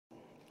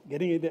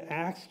Getting into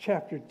Acts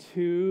chapter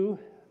 2,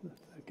 the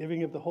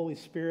giving of the Holy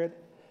Spirit.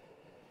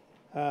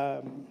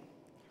 We're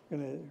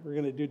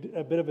gonna do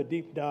a bit of a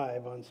deep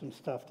dive on some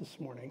stuff this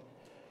morning.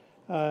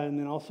 And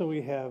then also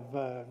we have,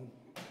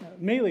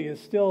 Maylee is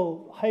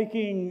still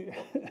hiking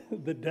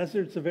the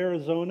deserts of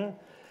Arizona.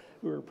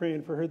 We were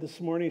praying for her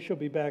this morning. She'll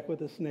be back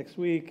with us next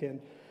week.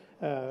 And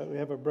we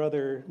have a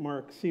brother,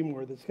 Mark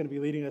Seymour, that's going to be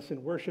leading us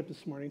in worship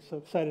this morning. So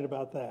excited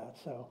about that.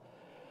 So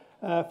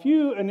a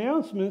few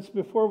announcements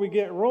before we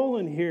get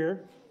rolling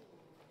here.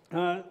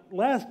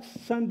 Last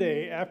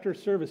Sunday after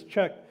service,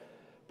 Chuck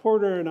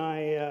Porter and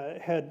I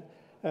had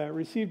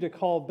received a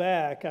call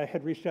back. I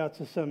had reached out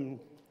to some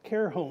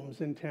care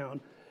homes in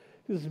town.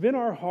 It's been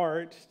our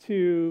heart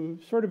to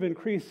sort of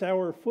increase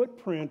our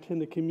footprint in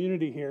the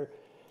community here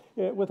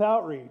with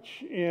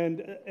outreach.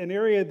 And an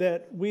area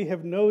that we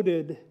have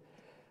noted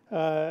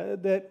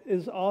that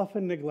is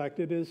often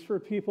neglected is for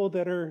people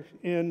that are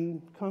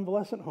in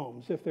convalescent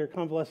homes. If they're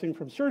convalescing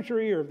from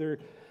surgery, or if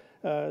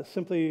they're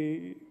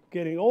simply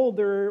getting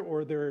older,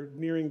 or they're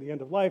nearing the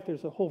end of life,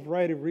 there's a whole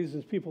variety of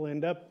reasons people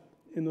end up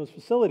in those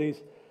facilities,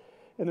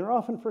 and they're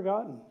often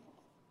forgotten.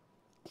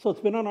 So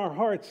it's been on our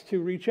hearts to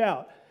reach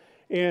out.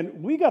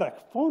 And we got a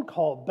phone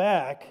call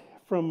back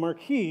from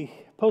Marquis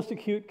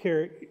Post-Acute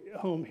Care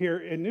Home here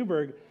in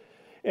Newburgh,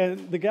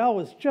 and the gal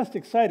was just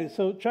excited.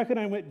 So Chuck and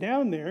I went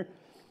down there,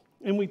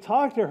 and we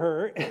talked to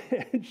her,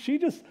 and she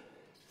just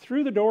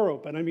threw the door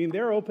open. I mean,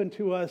 they're open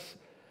to us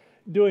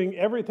doing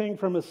everything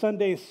from a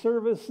Sunday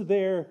service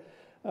there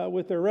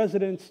with their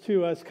residents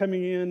to us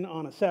coming in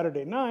on a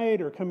Saturday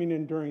night or coming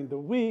in during the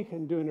week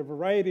and doing a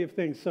variety of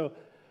things. So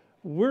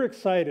we're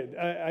excited.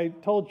 I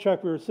told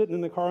Chuck, we were sitting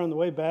in the car on the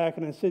way back,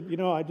 and I said, you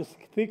know, I just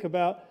think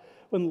about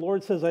when the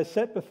Lord says, I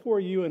set before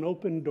you an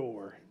open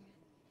door.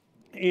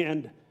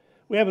 And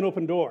we have an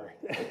open door.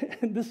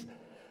 And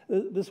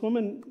this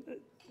woman,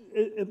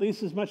 at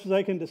least as much as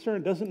I can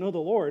discern, doesn't know the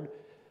Lord,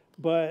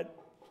 but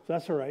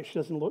that's all right. She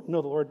doesn't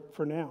know the Lord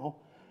for now.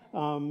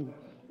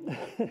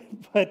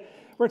 But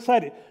we're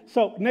excited.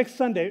 So next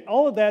Sunday,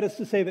 all of that is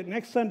to say that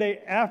next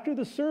Sunday after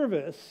the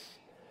service,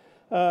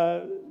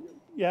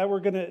 we're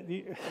going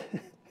to,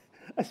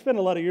 I spent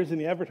a lot of years in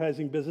the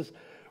advertising business.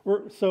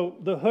 So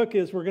the hook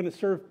is we're going to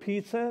serve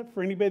pizza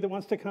for anybody that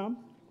wants to come.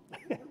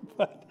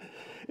 But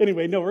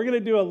anyway, no, we're going to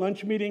do a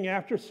lunch meeting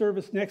after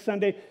service next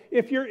Sunday.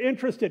 If you're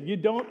interested,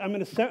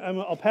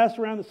 I'll pass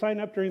around the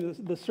sign up during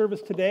the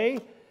service today.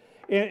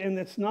 And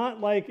it's not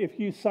like if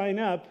you sign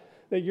up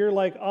that you're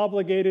like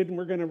obligated and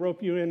we're going to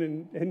rope you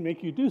in and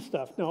make you do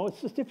stuff. No,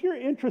 it's just if you're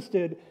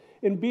interested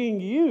in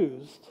being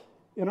used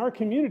in our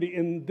community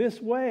in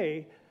this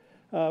way,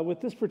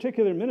 with this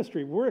particular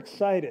ministry, we're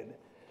excited.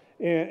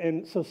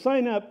 And so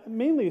sign up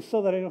mainly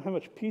so that I don't have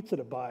much pizza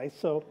to buy.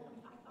 So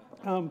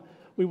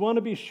we want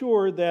to be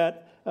sure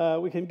that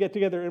we can get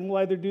together, and we'll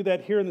either do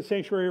that here in the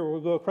sanctuary or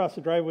we'll go across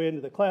the driveway into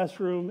the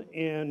classroom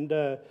and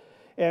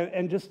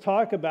just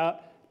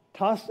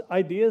toss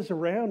ideas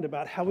around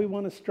about how we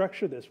want to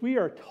structure this. We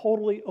are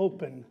totally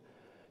open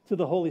to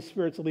the Holy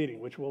Spirit's leading,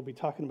 which we'll be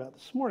talking about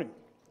this morning.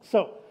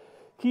 So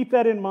keep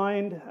that in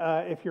mind.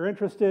 If you're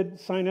interested,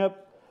 sign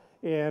up,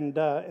 and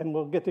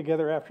we'll get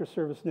together after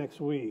service next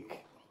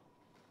week.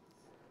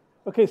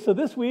 Okay, so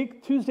this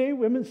week, Tuesday,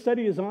 Women's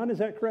Study is on. Is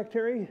that correct,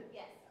 Terry?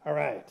 Yes. All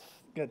right,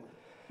 good.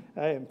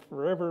 I am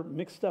forever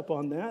mixed up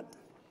on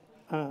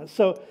that.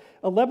 So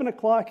 11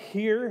 o'clock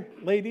here,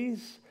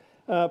 ladies.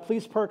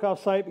 Please park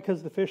off-site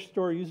because the fish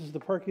store uses the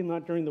parking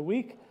lot during the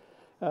week.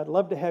 I'd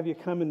love to have you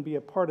come and be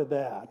a part of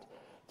that.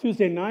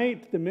 Tuesday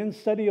night, the men's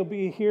study will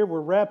be here. We're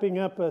wrapping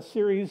up a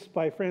series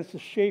by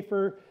Francis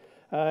Schaeffer,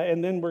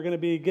 and then we're going to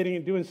be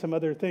doing some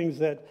other things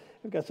that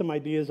I've got some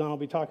ideas on. I'll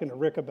be talking to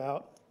Rick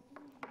about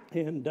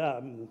and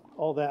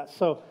all that.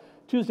 So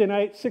Tuesday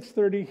night,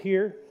 6:30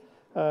 here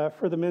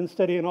for the men's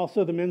study, and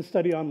also the men's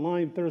study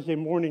online Thursday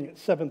morning at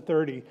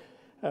 7:30.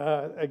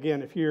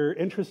 Again, if you're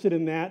interested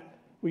in that,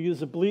 we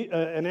use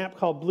an app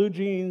called Blue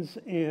Jeans,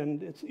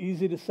 and it's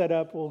easy to set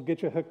up. We'll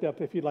get you hooked up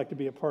if you'd like to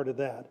be a part of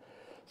that.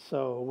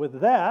 So with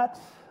that,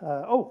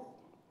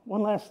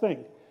 one last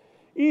thing.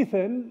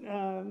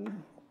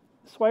 Ethan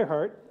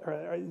Swihart,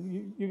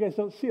 you guys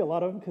don't see a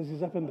lot of him because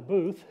he's up in the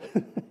booth.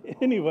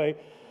 Anyway,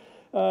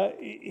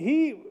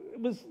 he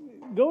was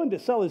going to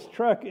sell his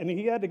truck, and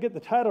he had to get the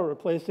title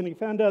replaced, and he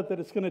found out that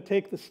it's going to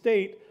take the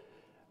state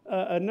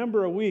a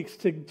number of weeks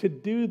to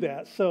do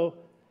that. So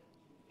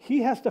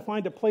he has to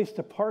find a place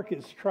to park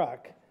his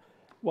truck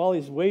while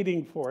he's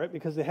waiting for it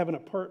because they have an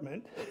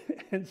apartment.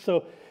 And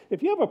so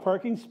if you have a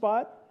parking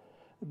spot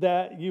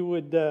that you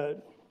would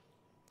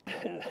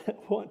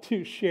want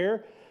to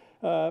share,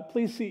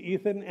 please see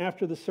Ethan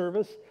after the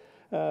service.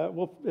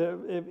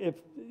 If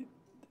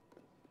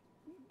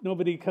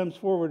nobody comes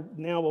forward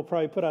now, we'll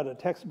probably put out a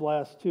text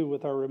blast too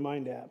with our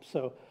Remind app.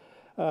 So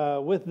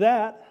with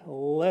that,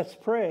 let's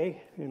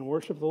pray and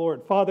worship the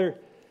Lord. Father,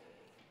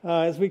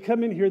 as we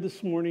come in here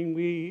this morning,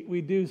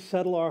 we do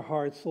settle our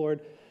hearts, Lord,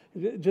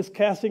 just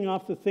casting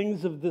off the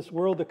things of this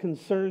world, the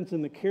concerns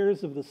and the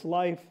cares of this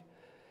life.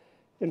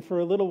 And for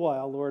a little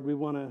while, Lord, we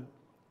want to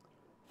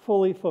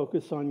fully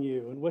focus on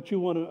you and what you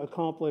want to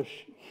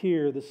accomplish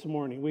here this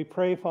morning. We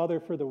pray, Father,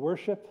 for the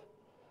worship.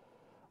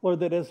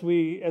 Lord, that as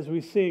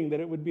we sing, that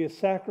it would be a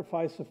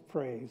sacrifice of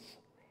praise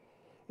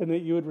and that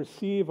you would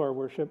receive our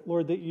worship.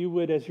 Lord, that you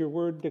would, as your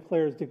word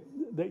declares,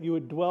 that you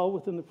would dwell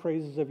within the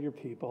praises of your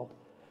people.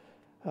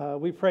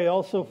 We pray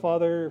also,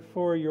 Father,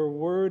 for your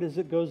word as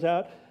it goes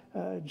out.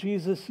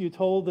 Jesus, you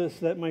told us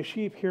that my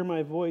sheep hear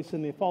my voice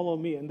and they follow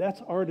me. And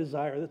that's our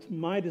desire. That's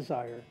my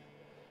desire,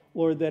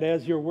 Lord, that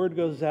as your word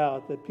goes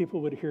out, that people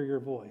would hear your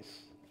voice,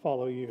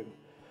 follow you.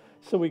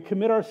 So we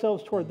commit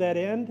ourselves toward that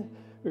end.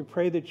 We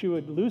pray that you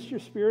would loose your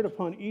spirit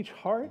upon each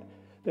heart,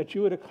 that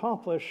you would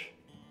accomplish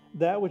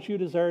that which you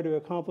desire to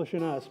accomplish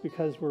in us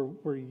because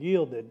we're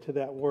yielded to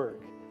that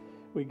work.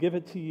 We give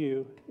it to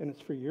you, and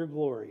it's for your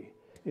glory.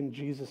 In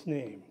Jesus'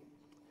 name,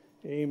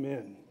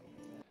 amen.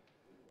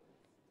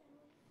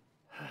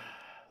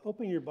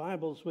 Open your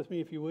Bibles with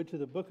me, if you would, to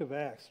the book of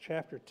Acts,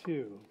 chapter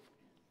 2.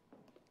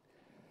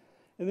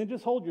 And then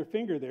just hold your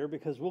finger there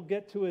because we'll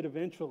get to it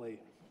eventually.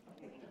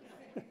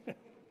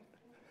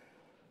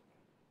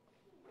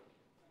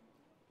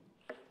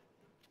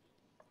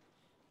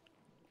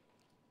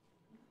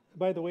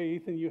 By the way,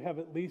 Ethan, you have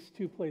at least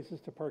 2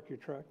 places to park your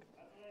truck.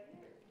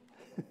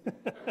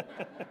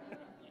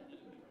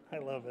 I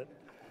love it.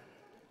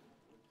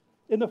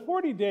 In the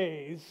 40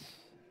 days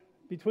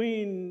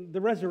between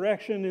the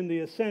resurrection and the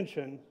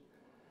ascension,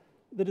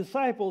 the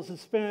disciples had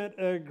spent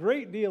a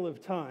great deal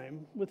of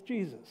time with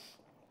Jesus.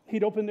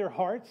 He'd opened their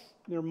hearts,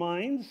 their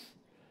minds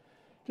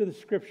to the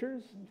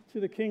scriptures, to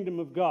the kingdom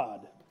of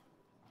God.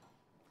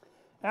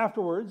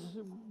 Afterwards,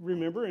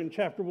 remember in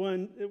chapter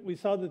 1, we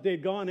saw that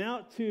they'd gone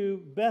out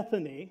to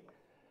Bethany,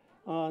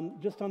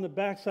 just on the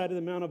backside of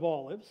the Mount of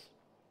Olives.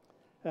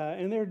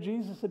 And there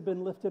Jesus had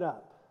been lifted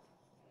up.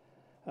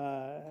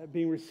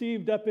 Being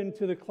received up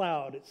into the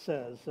cloud, it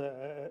says,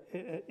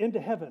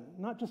 into heaven,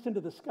 not just into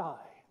the sky.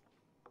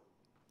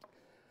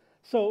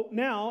 So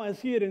now, as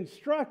he had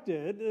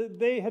instructed,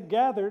 they had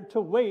gathered to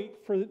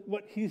wait for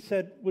what he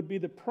said would be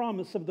the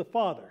promise of the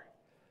Father,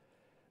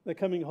 the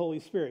coming Holy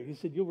Spirit. He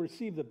said, you'll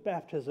receive the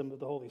baptism of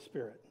the Holy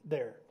Spirit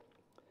there.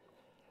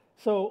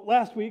 So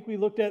last week we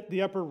looked at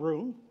the upper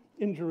room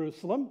in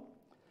Jerusalem,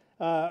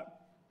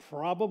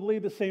 probably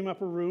the same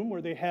upper room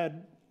where they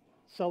had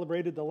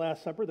celebrated the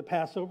Last Supper, the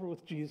Passover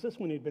with Jesus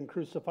when he'd been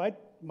crucified.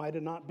 Might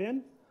have not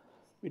been.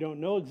 We don't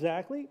know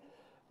exactly,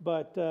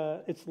 but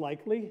it's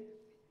likely.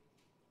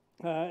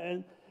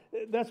 And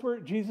that's where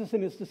Jesus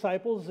and his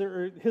disciples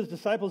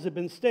had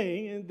been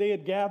staying, and they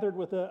had gathered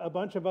with a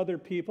bunch of other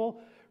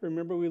people.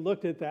 Remember, we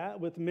looked at that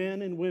with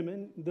men and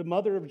women, the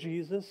mother of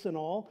Jesus and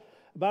all,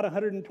 about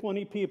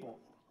 120 people.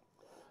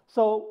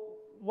 So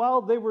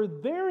while they were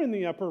there in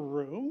the upper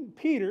room,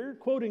 Peter,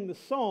 quoting the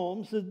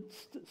Psalms,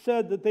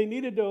 said that they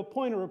needed to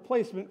appoint a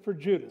replacement for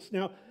Judas.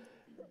 Now,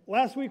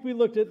 last week we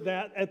looked at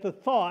that, at the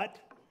thought,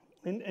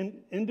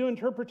 and into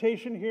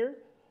interpretation here.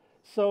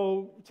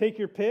 So take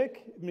your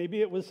pick.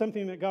 Maybe it was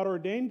something that God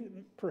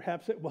ordained.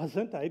 Perhaps it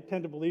wasn't. I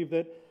tend to believe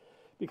that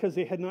because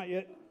they had not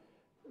yet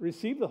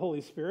received the Holy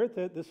Spirit,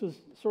 that this was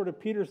sort of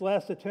Peter's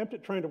last attempt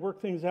at trying to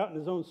work things out in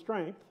his own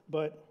strength.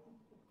 But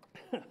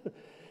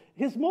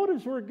his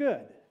motives were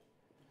good.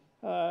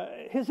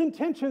 His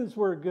intentions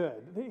were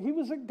good. He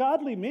was a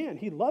godly man.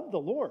 He loved the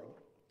Lord.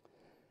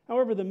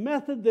 However, the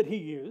method that he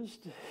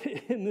used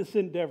in this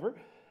endeavor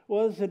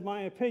was, in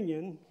my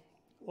opinion,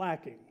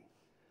 lacking.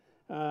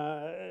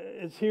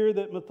 It's here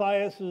that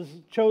Matthias is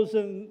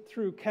chosen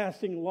through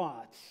casting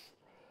lots,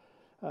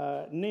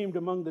 named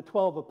among the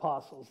 12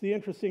 apostles. The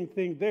interesting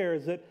thing there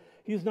is that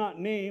he's not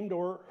named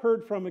or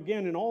heard from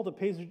again in all the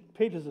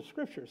pages of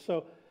Scripture.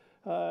 So,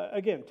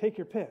 again, take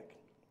your pick.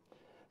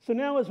 So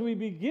now as we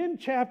begin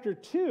chapter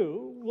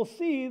 2, we'll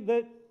see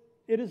that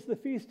it is the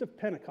Feast of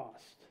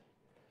Pentecost,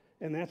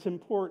 and that's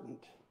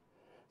important.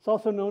 It's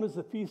also known as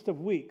the Feast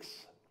of Weeks.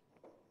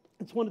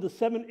 It's one of the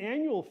 7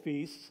 annual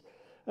feasts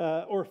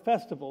or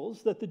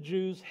festivals that the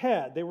Jews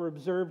had. They were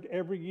observed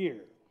every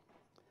year.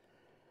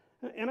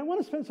 And I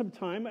want to spend some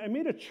time. I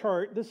made a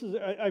chart.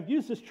 I've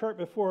used this chart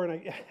before,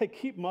 and I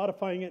keep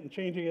modifying it and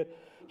changing it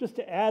just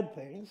to add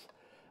things.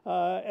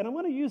 And I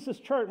want to use this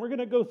chart. We're going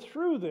to go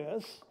through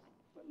this.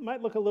 It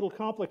might look a little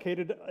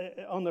complicated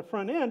on the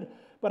front end,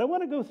 but I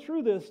want to go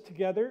through this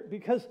together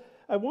because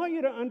I want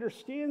you to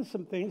understand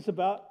some things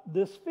about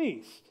this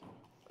feast.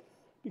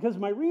 Because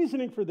my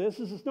reasoning for this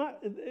is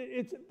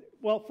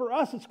well, for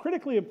us, it's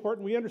critically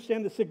important we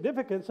understand the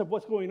significance of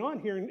what's going on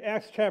here in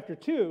Acts chapter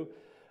 2,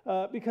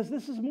 because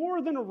this is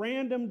more than a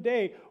random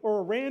day or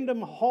a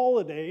random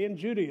holiday in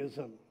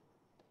Judaism.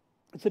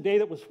 It's a day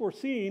that was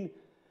foreseen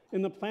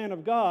in the plan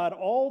of God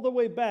all the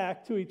way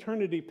back to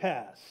eternity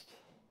past.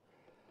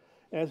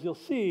 As you'll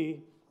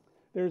see,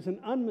 there's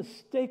an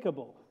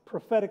unmistakable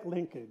prophetic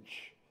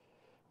linkage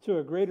to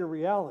a greater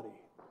reality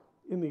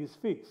in these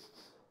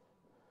feasts.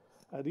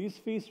 These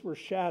feasts were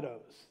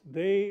shadows.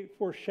 They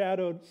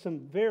foreshadowed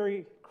some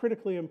very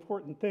critically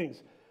important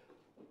things,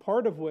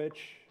 part of which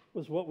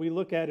was what we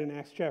look at in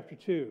Acts chapter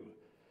 2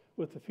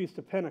 with the Feast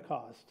of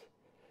Pentecost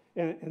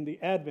and the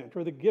advent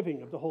or the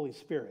giving of the Holy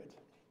Spirit.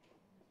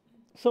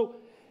 So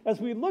as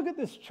we look at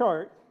this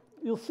chart,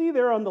 you'll see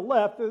there on the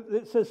left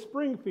it says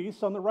spring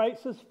feasts, on the right it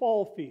says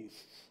fall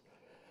feasts.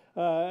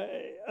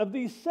 Of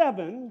these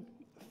 7,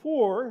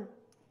 4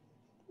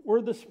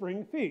 were the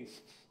spring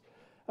feasts.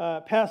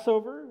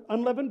 Passover,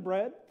 unleavened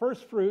bread,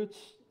 first fruits,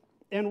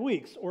 and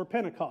weeks, or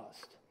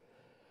Pentecost.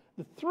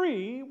 The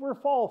 3 were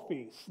fall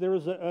feasts. There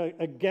was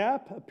a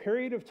gap, a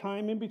period of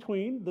time in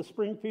between the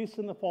spring feast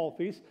and the fall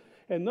feast,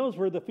 and those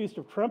were the Feast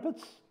of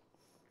Trumpets,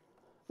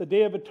 the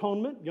Day of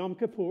Atonement, Yom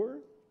Kippur,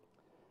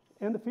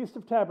 and the Feast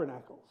of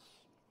Tabernacles.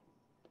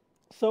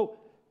 So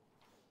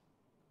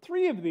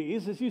 3 of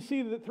these, as you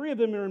see that 3 of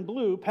them are in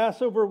blue,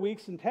 Passover,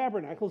 weeks, and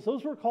tabernacles,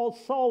 those were called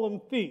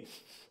solemn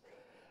feasts.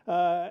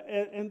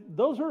 And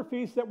those were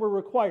feasts that were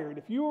required.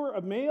 If you were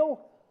a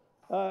male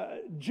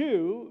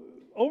Jew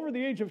over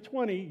the age of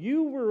 20,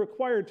 you were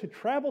required to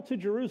travel to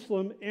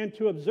Jerusalem and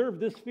to observe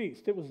this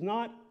feast. It was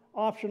not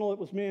optional, it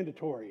was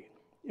mandatory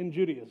in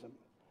Judaism.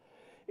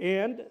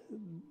 And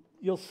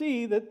you'll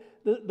see that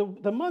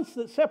the months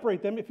that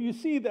separate them, if you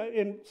see that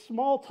in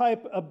small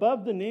type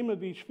above the name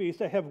of each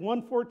feast, I have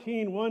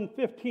 114,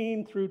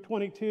 115 through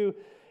 22,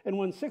 and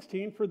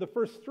 116 for the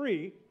first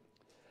 3.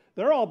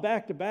 They're all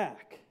back to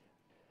back.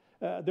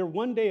 They're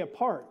one day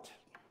apart.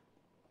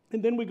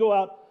 And then we go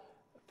out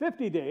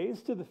 50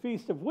 days to the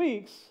Feast of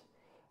Weeks,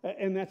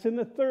 and that's in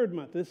the 3rd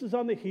month. This is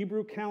on the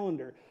Hebrew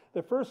calendar.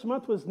 The first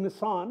month was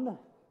Nisan.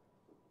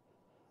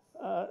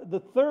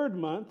 The 3rd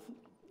month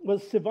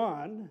was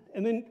Sivan.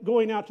 And then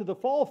going out to the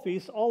fall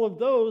feast, all of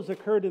those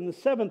occurred in the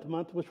 7th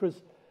month, which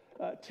was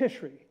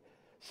Tishri.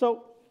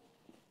 So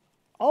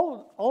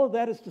all of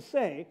that is to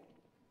say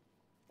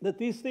that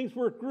these things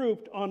were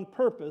grouped on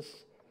purpose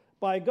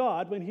by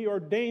God when he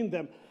ordained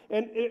them.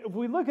 And if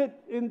we look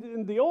at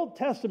in the Old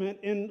Testament,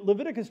 in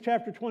Leviticus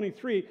chapter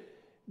 23,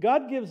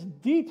 God gives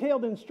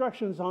detailed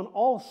instructions on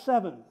all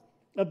 7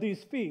 of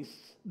these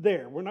feasts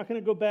there. We're not going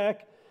to go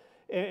back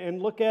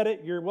and look at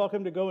it. You're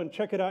welcome to go and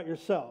check it out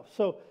yourself.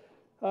 So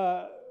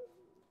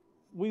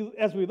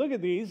as we look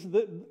at these,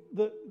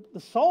 the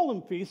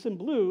solemn feasts in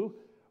blue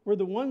were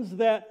the ones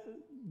that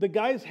the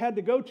guys had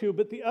to go to,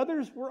 but the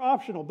others were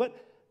optional. But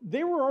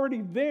they were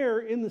already there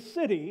in the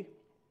city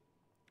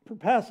for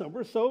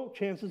Passover, so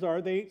chances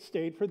are they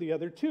stayed for the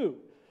other 2.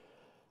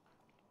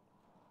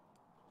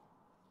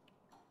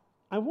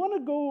 I want to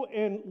go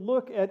and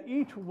look at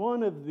each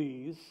one of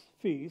these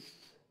feasts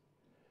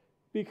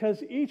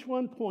because each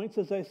one points,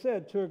 as I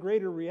said, to a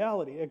greater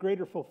reality, a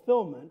greater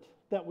fulfillment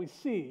that we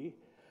see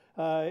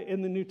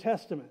in the New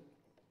Testament.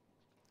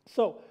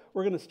 So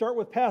we're going to start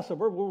with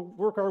Passover. We'll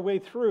work our way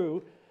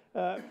through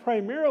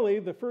primarily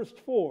the first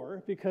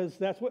 4, because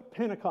that's what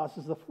Pentecost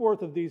is, the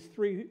 4th of these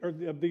 3 or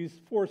of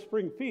these 4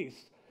 spring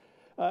feasts.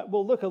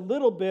 We'll look a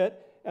little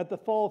bit at the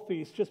fall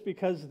feast, just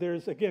because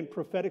there's again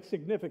prophetic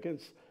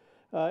significance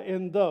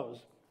in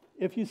those.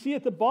 If you see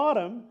at the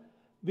bottom,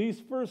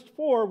 these first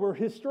 4 were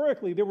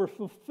historically they were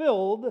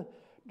fulfilled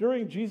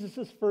during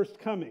Jesus' first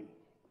coming.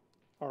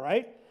 All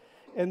right,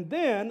 and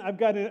then I've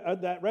got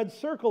that red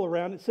circle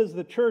around. It says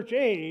the church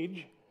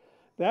age.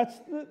 That's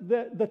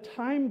the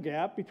time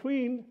gap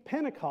between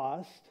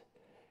Pentecost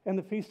and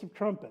the Feast of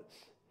Trumpets.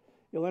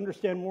 You'll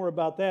understand more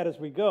about that as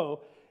we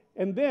go.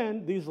 And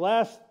then these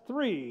last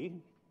 3,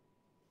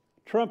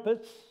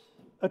 trumpets,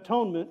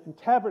 atonement, and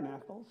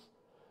tabernacles,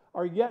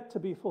 are yet to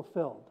be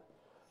fulfilled.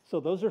 So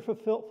those are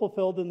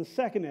fulfilled in the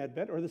second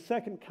advent, or the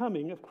second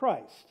coming of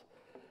Christ.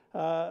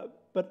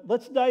 But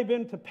let's dive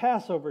into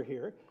Passover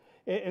here,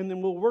 and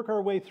then we'll work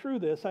our way through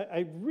this.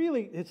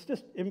 It's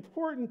just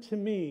important to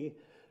me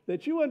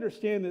that you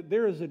understand that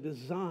there is a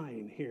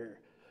design here.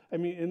 I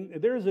mean,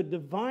 there is a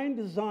divine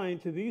design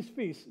to these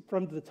feasts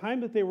from the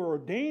time that they were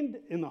ordained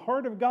in the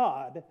heart of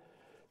God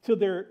to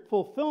their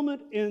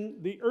fulfillment in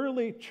the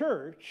early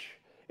church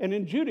and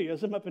in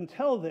Judaism up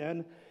until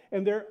then,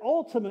 and their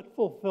ultimate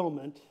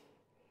fulfillment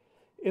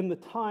in the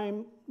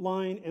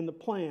timeline and the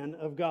plan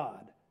of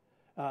God.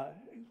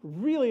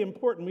 Really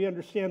important we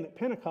understand that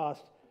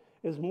Pentecost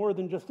is more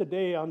than just a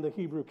day on the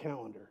Hebrew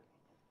calendar.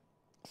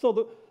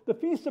 So the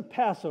Feast of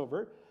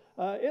Passover,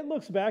 it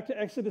looks back to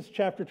Exodus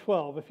chapter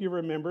 12, if you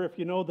remember, if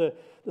you know the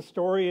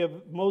story of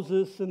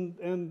Moses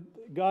and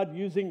God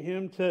using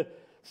him to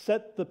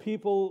set the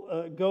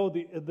people go,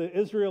 the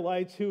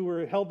Israelites who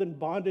were held in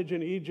bondage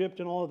in Egypt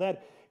and all of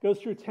that, goes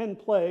through 10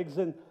 plagues,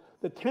 and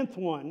the 10th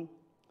one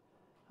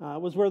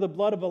was where the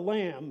blood of a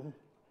lamb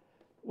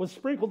was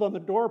sprinkled on the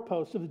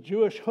doorposts of the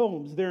Jewish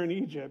homes there in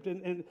Egypt,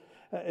 and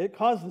it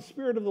caused the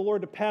Spirit of the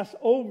Lord to pass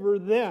over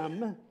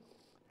them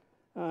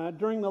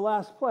during the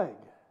last plague,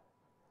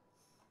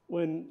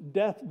 when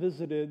death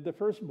visited the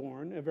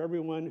firstborn of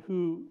everyone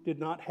who did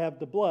not have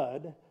the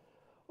blood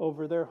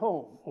over their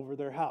home, over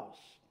their house.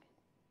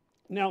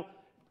 Now,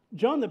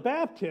 John the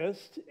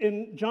Baptist,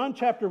 in John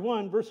chapter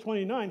 1, verse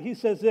 29, he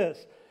says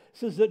this. He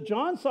says that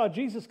John saw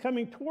Jesus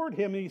coming toward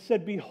him, and he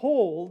said,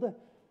 "Behold,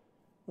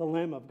 the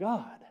Lamb of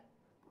God,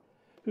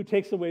 who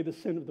takes away the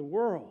sin of the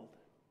world."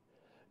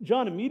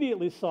 John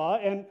immediately saw,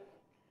 and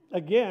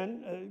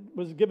again,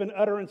 was given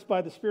utterance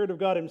by the Spirit of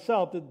God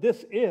himself that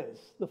this is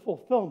the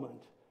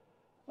fulfillment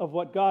of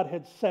what God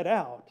had set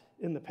out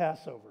in the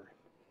Passover.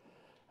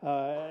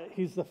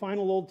 He's the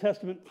final Old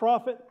Testament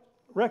prophet,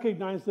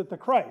 recognized that the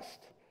Christ,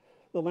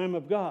 the Lamb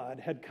of God,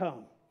 had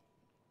come.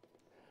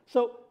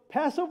 So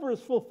Passover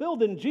is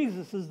fulfilled in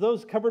Jesus as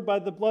those covered by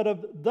the blood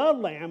of the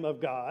Lamb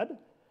of God,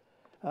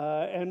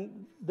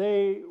 and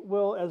they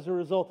will, as a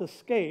result,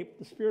 escape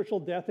the spiritual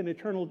death and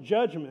eternal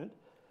judgment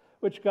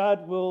which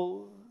God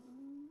will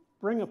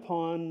bring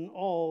upon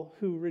all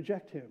who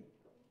reject him.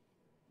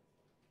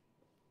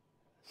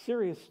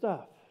 Serious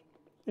stuff.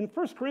 In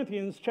 1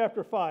 Corinthians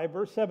chapter 5,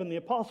 verse 7, the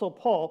Apostle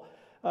Paul,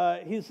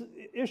 he's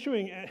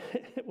issuing,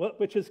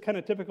 which is kind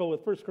of typical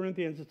with 1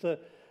 Corinthians,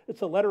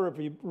 it's a letter of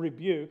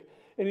rebuke,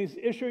 and he's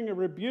issuing a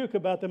rebuke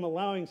about them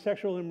allowing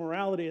sexual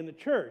immorality in the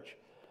church.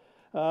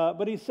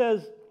 But he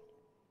says,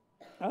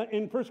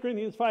 in 1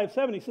 Corinthians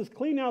 5:7, he says,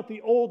 clean out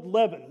the old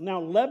leaven. Now,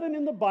 leaven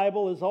in the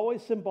Bible is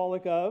always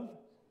symbolic of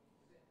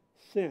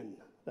sin.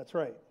 That's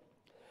right.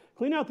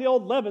 Clean out the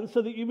old leaven so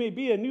that you may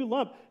be a new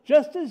lump,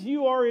 just as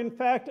you are in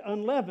fact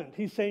unleavened.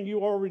 He's saying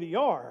you already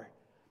are,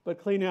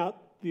 but clean out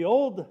the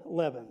old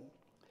leaven.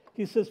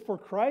 He says, for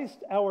Christ,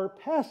 our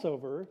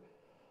Passover,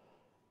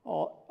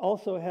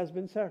 also has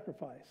been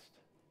sacrificed.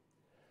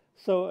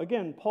 So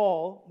again,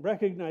 Paul,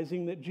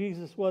 recognizing that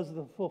Jesus was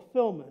the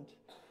fulfillment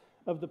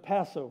of the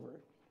Passover,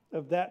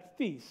 of that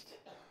feast,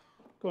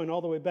 going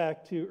all the way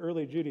back to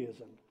early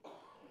Judaism.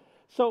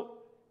 So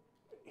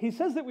he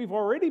says that we've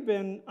already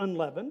been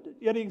unleavened,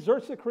 yet he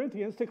exhorts the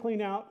Corinthians to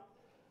clean out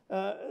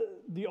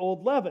the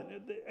old leaven.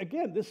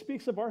 Again, this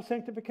speaks of our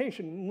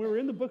sanctification. When we were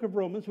in the book of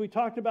Romans, we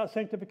talked about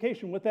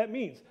sanctification, what that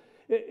means.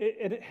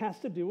 It has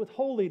to do with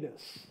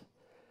holiness.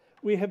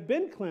 We have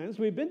been cleansed,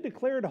 we've been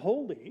declared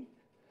holy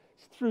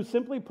through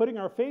simply putting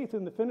our faith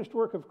in the finished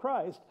work of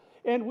Christ,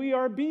 and we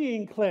are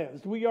being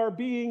cleansed. We are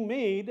being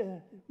made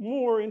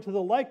more into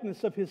the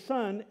likeness of his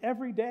Son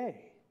every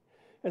day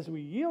as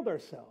we yield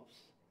ourselves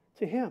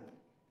to him.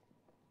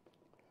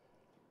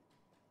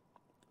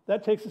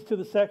 That takes us to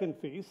the second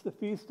feast, the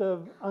Feast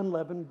of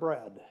Unleavened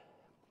Bread.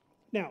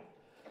 Now,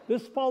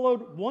 this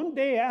followed one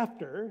day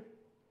after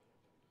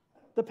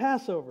the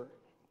Passover,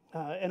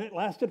 and it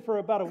lasted for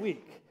about a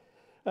week.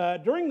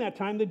 During that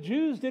time, the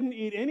Jews didn't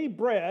eat any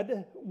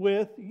bread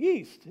with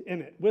yeast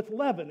in it, with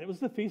leaven. It was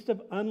the Feast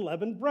of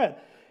Unleavened Bread.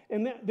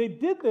 And they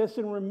did this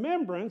in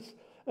remembrance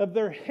of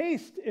their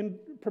haste in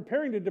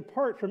preparing to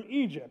depart from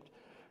Egypt.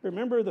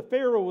 Remember, the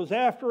Pharaoh was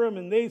after them,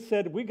 and they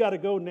said, we got to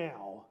go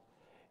now.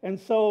 And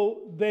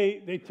so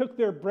they took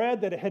their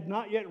bread that had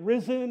not yet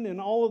risen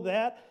and all of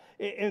that.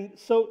 And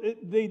so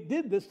they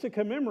did this to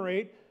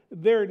commemorate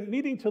their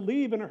needing to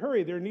leave in a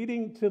hurry. They're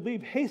needing to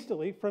leave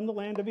hastily from the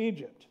land of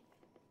Egypt.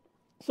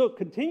 So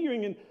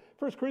continuing in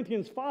 1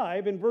 Corinthians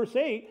 5, in verse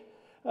 8,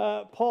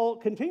 Paul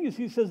continues.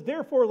 He says,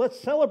 therefore,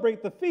 let's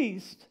celebrate the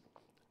feast,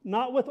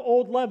 not with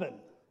old leaven,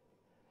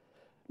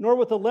 nor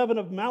with the leaven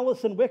of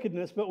malice and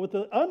wickedness, but with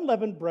the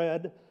unleavened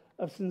bread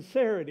of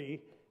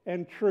sincerity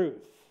and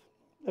truth.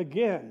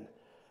 Again,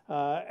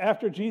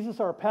 after Jesus,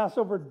 our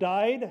Passover,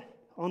 died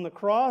on the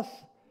cross,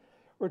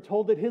 we're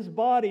told that his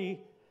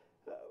body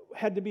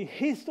had to be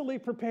hastily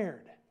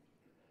prepared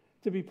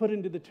to be put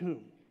into the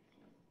tomb.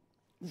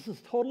 This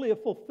is totally a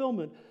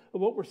fulfillment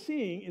of what we're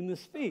seeing in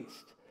this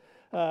feast.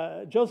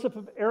 Joseph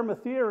of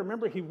Arimathea,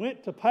 remember, he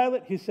went to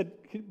Pilate. He said,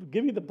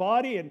 give me the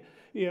body, and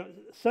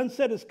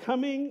sunset is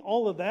coming,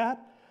 all of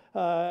that.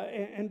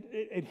 And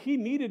he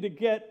needed to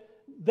get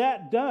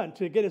that done,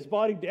 to get his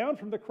body down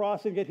from the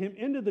cross and get him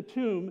into the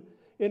tomb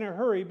in a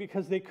hurry,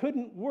 because they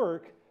couldn't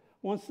work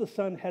once the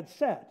sun had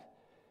set.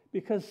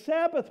 Because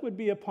Sabbath would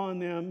be upon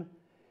them,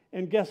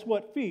 and guess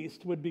what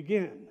feast would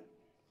begin?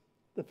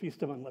 The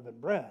Feast of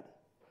Unleavened Bread.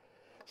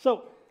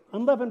 So,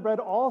 unleavened bread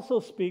also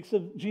speaks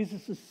of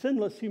Jesus'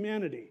 sinless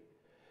humanity.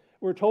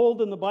 We're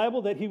told in the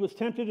Bible that he was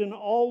tempted in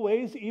all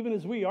ways, even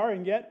as we are,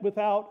 and yet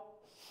without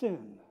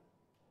sin.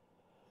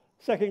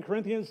 2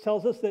 Corinthians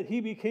tells us that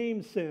he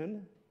became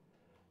sin,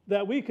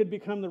 that we could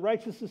become the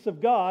righteousness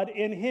of God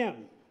in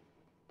him.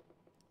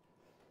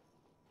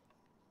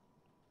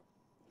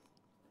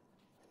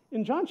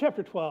 In John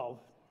chapter 12,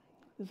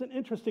 there's an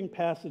interesting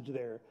passage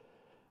there.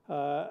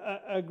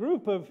 A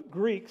group of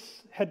Greeks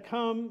had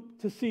come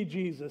to see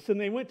Jesus, and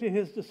they went to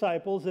his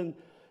disciples, and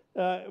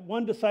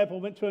one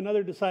disciple went to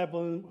another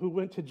disciple who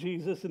went to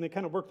Jesus, and they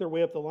kind of worked their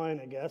way up the line,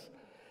 I guess.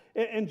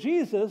 And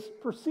Jesus,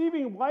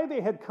 perceiving why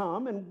they had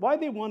come and why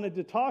they wanted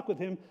to talk with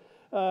him,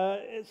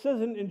 it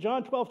says in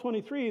John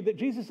 12:23 that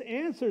Jesus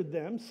answered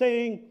them,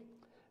 saying,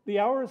 the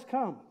hour has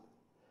come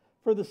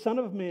for the Son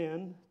of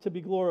Man to be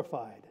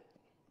glorified.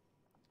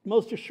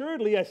 Most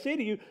assuredly, I say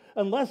to you,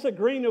 unless a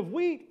grain of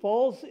wheat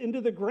falls into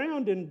the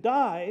ground and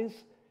dies,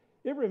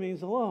 it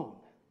remains alone.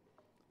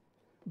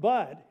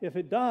 But if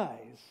it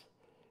dies,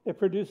 it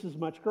produces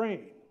much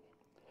grain.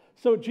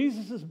 So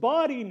Jesus'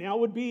 body now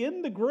would be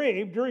in the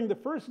grave during the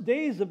first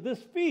days of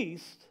this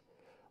feast,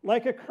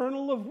 like a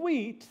kernel of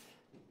wheat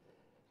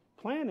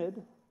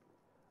planted,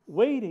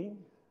 waiting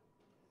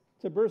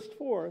to burst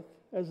forth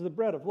as the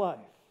bread of life.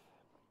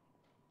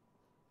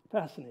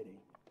 Fascinating.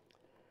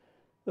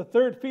 The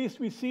third feast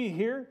we see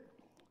here,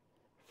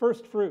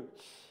 first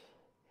fruits.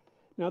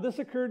 Now, this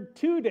occurred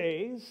 2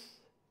 days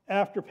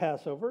after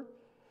Passover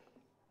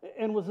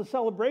and was a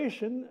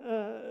celebration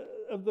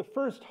of the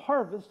first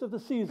harvest of the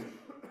season.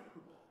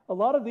 A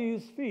lot of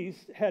these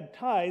feasts had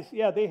ties.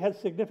 Yeah, they had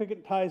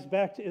significant ties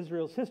back to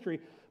Israel's history,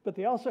 but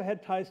they also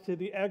had ties to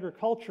the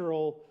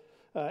agricultural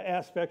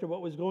aspect of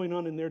what was going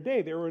on in their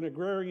day. They were an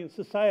agrarian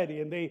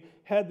society, and they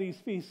had these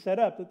feasts set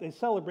up that they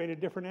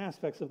celebrated different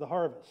aspects of the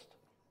harvest.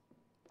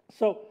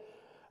 So,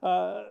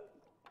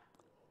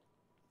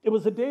 it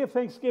was a day of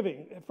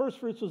thanksgiving. First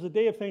fruits was a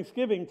day of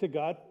thanksgiving to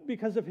God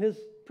because of his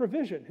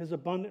provision, his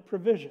abundant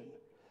provision.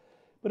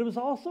 But it was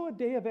also a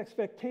day of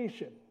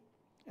expectation.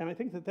 And I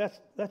think that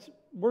that's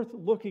worth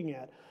looking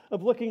at,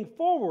 of looking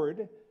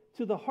forward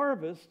to the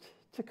harvest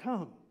to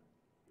come.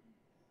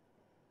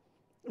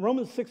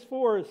 Romans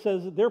 6:4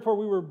 says, "Therefore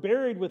we were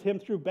buried with him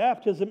through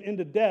baptism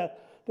into death,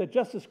 that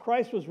just as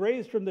Christ was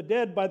raised from the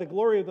dead by the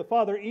glory of the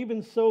Father,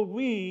 even so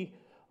we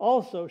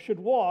also should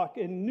walk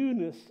in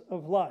newness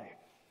of life."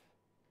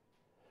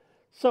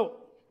 So,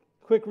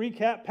 quick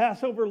recap.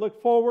 Passover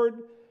looked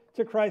forward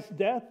to Christ's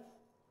death.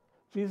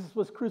 Jesus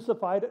was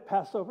crucified at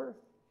Passover.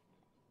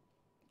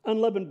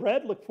 Unleavened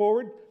bread looked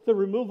forward to the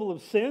removal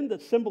of sin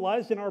that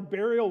symbolized in our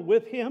burial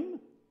with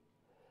him.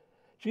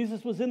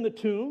 Jesus was in the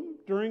tomb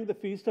during the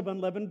Feast of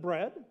Unleavened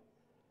Bread.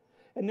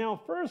 And now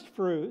first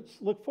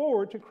fruits look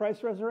forward to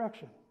Christ's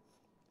resurrection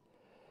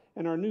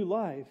and our new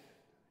life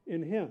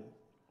in him.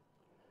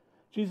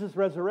 Jesus'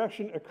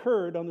 resurrection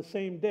occurred on the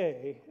same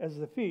day as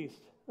the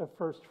Feast of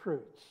First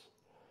Fruits.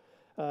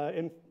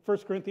 In 1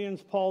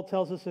 Corinthians, Paul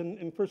tells us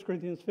in 1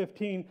 Corinthians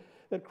 15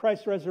 that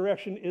Christ's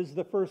resurrection is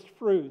the first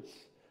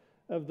fruits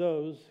of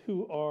those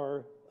who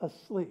are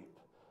asleep.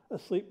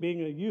 Asleep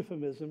being a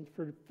euphemism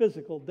for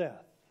physical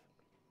death.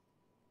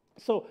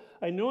 So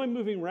I know I'm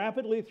moving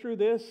rapidly through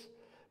this,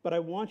 but I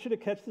want you to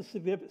catch the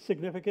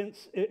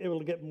significance. It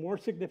will get more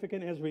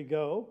significant as we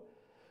go,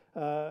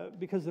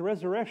 because the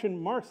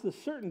resurrection marks the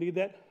certainty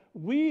that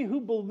we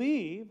who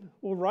believe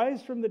will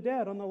rise from the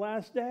dead on the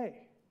last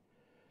day.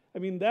 I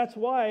mean, that's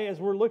why, as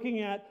we're looking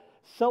at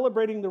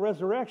celebrating the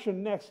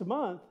resurrection next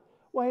month,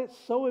 why it's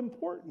so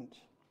important.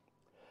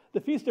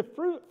 The Feast of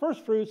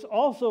First Fruits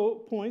also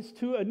points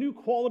to a new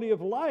quality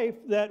of life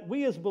that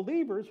we as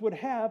believers would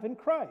have in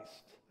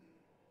Christ.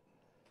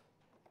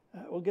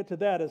 We'll get to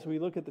that as we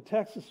look at the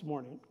text this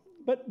morning.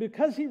 But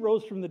because he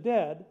rose from the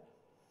dead,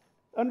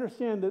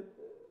 understand that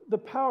the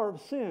power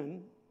of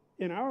sin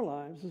in our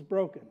lives is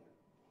broken.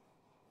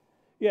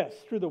 Yes,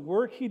 through the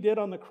work he did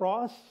on the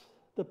cross,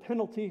 the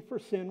penalty for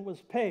sin was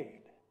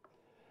paid.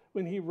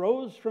 When he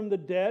rose from the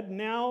dead,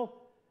 now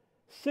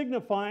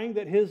signifying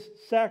that his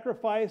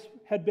sacrifice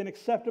had been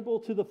acceptable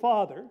to the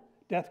Father,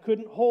 death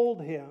couldn't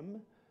hold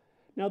him.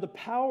 Now the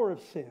power of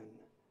sin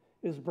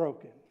is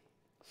broken.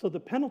 So the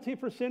penalty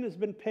for sin has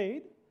been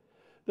paid.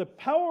 The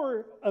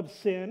power of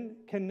sin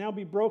can now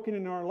be broken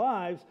in our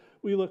lives.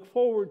 We look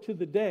forward to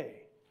the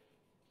day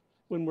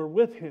when we're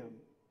with him,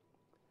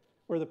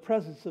 where the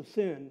presence of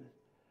sin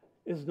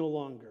is no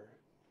longer.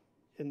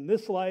 In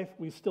this life,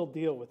 we still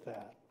deal with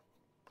that.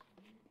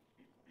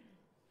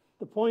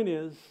 The point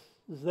is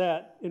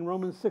that in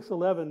Romans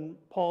 6:11,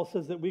 Paul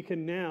says that we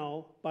can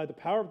now, by the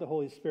power of the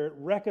Holy Spirit,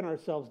 reckon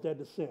ourselves dead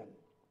to sin,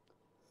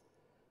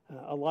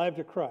 alive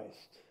to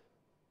Christ.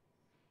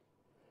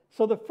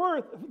 So the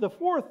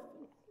fourth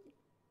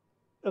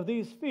of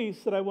these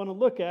feasts that I want to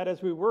look at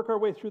as we work our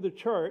way through the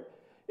chart,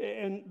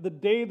 and the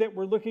day that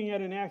we're looking at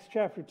in Acts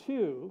chapter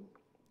 2,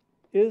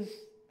 is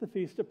the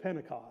Feast of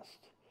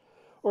Pentecost,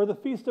 or the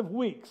Feast of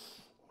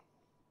Weeks.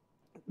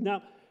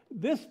 Now,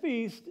 this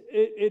feast,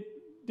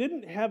 it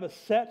didn't have a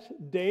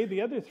set day.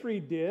 The other three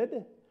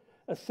did,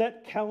 a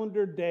set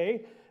calendar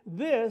day.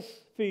 This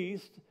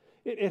feast,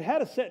 it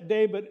had a set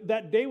day, but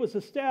that day was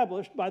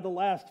established by the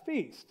last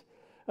feast.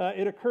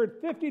 It occurred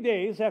 50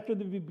 days after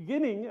the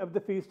beginning of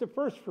the Feast of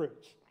First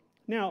Fruits.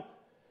 Now,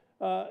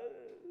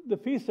 the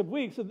Feast of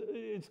Weeks,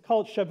 it's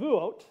called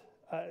Shavuot.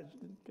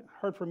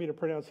 Hard for me to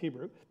pronounce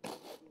Hebrew.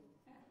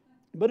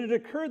 But it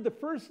occurred the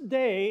first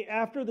day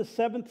after the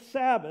seventh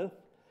Sabbath,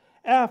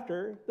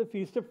 after the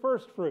Feast of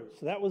First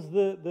Fruits. So that was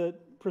the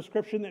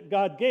prescription that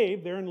God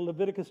gave there in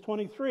Leviticus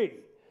 23.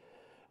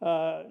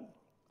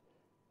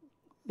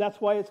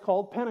 That's why it's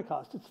called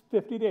Pentecost. It's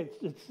 50 days.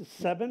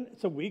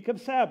 It's a week of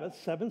Sabbaths,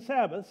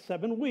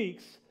 7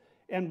 weeks,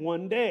 and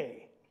 1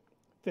 day.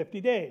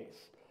 50 days.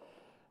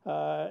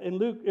 In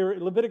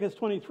Leviticus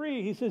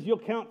 23, he says, you'll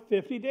count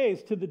 50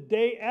 days to the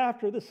day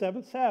after the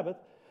seventh Sabbath.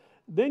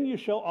 Then you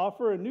shall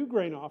offer a new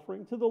grain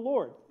offering to the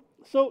Lord.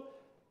 So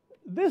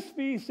this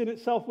feast in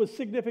itself was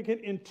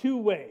significant in two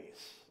ways.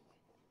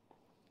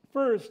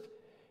 First,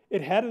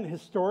 it had an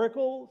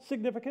historical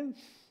significance.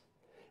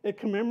 It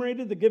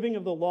commemorated the giving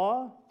of the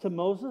law to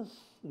Moses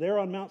there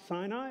on Mount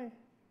Sinai.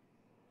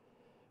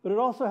 But it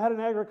also had an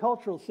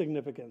agricultural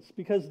significance,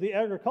 because the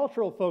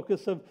agricultural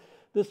focus of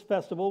this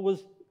festival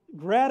was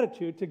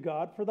gratitude to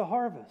God for the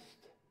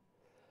harvest.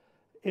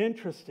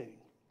 Interesting.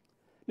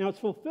 Now, it's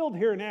fulfilled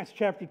here in Acts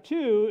chapter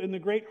 2 in the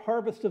great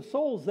harvest of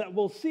souls that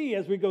we'll see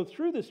as we go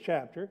through this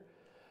chapter,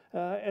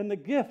 and the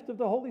gift of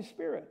the Holy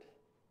Spirit.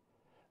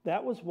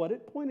 That was what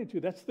it pointed to.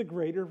 That's the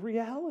greater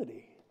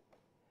reality.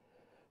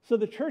 So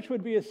the church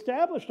would be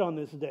established on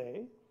this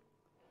day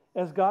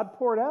as God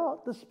poured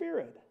out the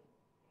Spirit.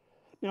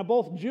 Now,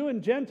 both Jew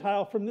and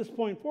Gentile from this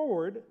point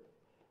forward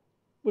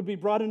would be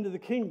brought into the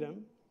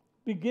kingdom,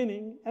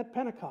 beginning at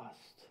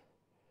Pentecost,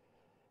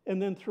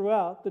 and then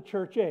throughout the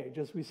church age,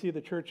 as we see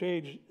the church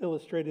age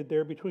illustrated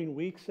there between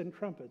weeks and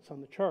trumpets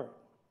on the chart.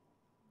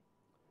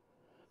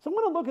 So I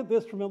want to look at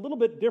this from a little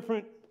bit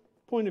different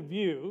point of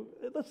view.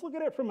 Let's look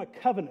at it from a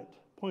covenant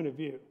point of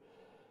view.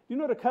 You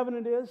know what a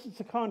covenant is? It's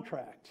a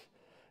contract.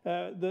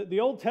 The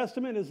Old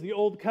Testament is the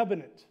Old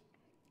Covenant.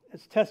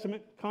 It's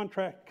testament,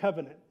 contract,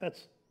 covenant.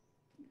 That's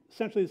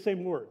essentially the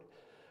same word.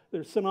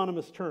 They're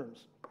synonymous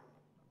terms.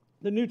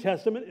 The New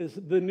Testament is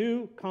the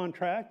new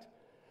contract,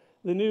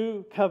 the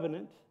new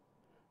covenant,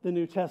 the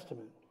New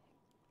Testament.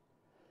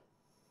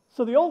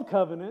 So the Old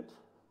Covenant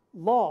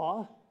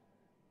law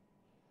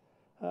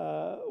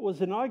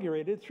was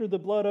inaugurated through the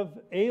blood of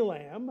a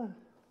lamb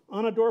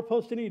on a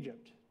doorpost in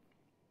Egypt.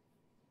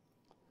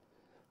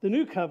 The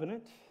New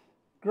Covenant,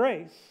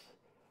 grace,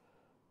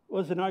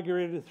 was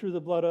inaugurated through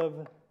the blood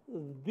of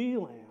the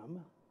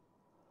Lamb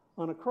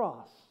on a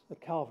cross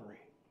at Calvary.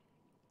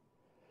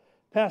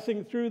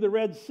 Passing through the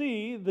Red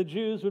Sea, the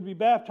Jews would be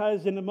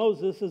baptized into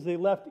Moses as they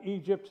left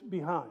Egypt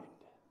behind.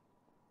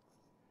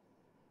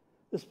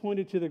 This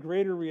pointed to the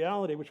greater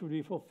reality which would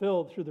be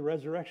fulfilled through the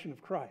resurrection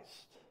of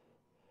Christ.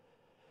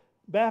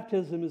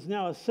 Baptism is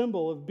now a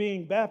symbol of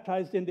being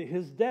baptized into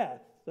his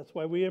death. That's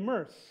why we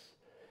immerse.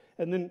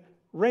 And then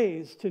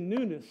raised to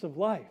newness of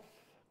life.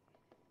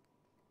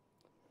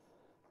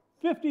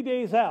 50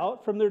 days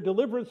out from their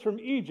deliverance from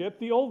Egypt,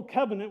 the Old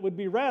Covenant would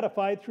be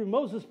ratified through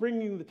Moses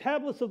bringing the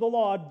tablets of the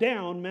law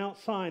down Mount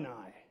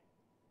Sinai.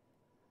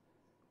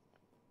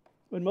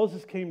 When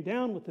Moses came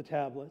down with the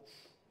tablets,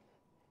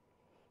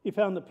 he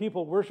found the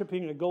people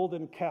worshiping a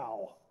golden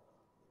cow.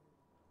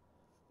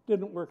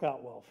 Didn't work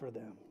out well for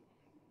them.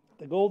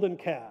 The golden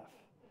calf.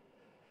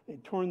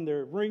 They'd torn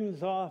their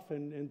rings off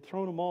and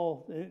thrown them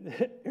all.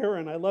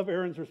 Aaron, I love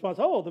Aaron's response.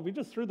 Oh, we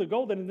just threw the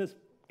golden and this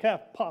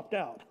calf popped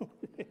out.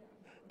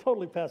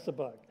 Totally passed the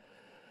buck.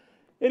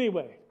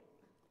 Anyway,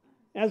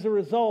 as a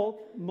result,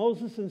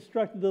 Moses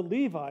instructed the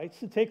Levites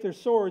to take their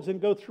swords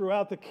and go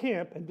throughout the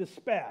camp and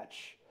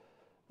dispatch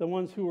the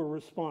ones who were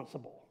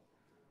responsible.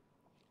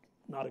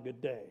 Not a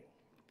good day.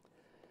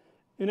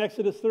 In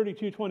Exodus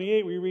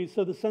 32:28, we read,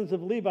 "So the sons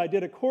of Levi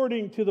did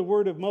according to the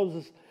word of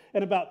Moses,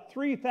 and about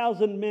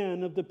 3,000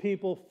 men of the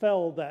people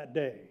fell that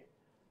day."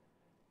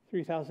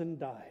 3,000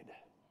 died.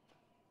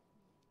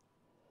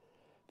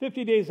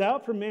 50 days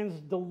out from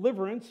man's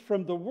deliverance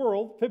from the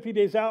world, 50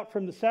 days out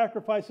from the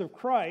sacrifice of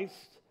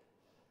Christ,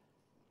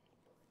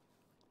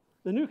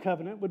 the new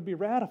covenant would be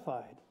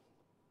ratified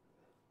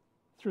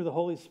through the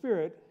Holy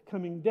Spirit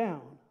coming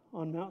down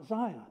on Mount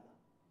Zion.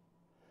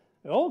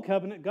 The old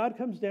covenant, God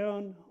comes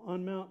down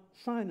on Mount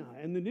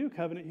Sinai. And the new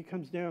covenant, he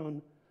comes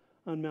down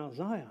on Mount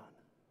Zion.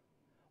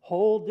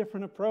 Whole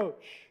different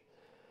approach.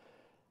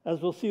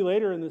 As we'll see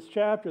later in this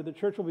chapter, the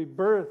church will be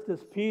birthed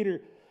as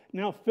Peter,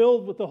 now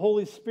filled with the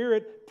Holy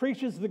Spirit,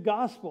 preaches the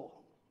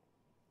gospel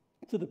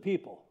to the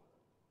people.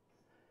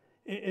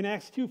 In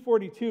Acts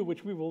 2:42,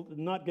 which we will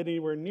not get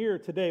anywhere near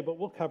today, but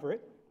we'll cover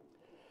it,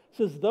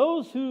 says,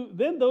 those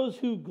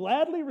who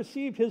gladly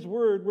received his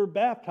word were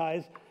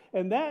baptized,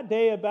 and that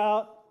day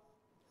about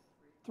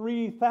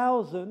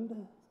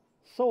 3,000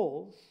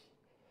 souls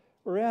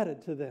were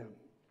added to them.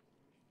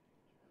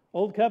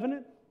 Old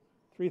covenant,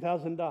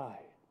 3,000 die.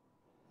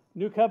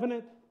 New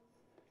covenant,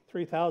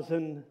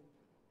 3,000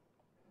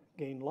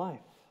 gain life.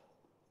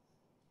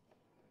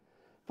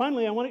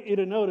 Finally, I want you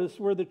to notice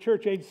where the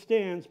church age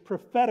stands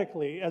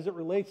prophetically as it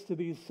relates to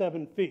these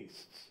 7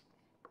 feasts.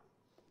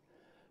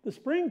 The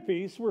spring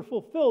feasts were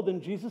fulfilled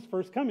in Jesus'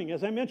 first coming,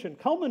 as I mentioned,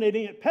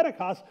 culminating at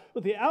Pentecost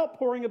with the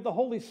outpouring of the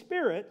Holy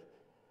Spirit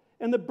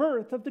and the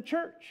birth of the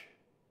church.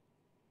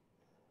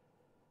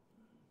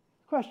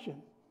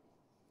 Question: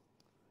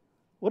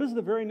 what is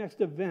the very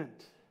next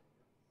event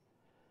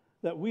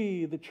that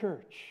we, the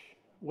church,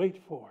 wait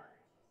for?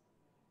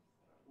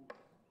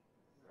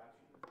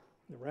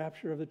 The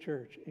rapture of the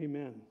church.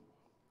 Amen.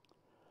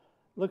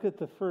 Look at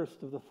the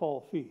first of the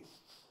fall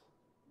feasts,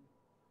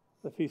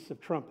 the Feast of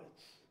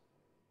Trumpets.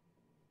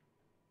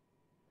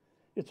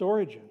 Its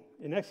origin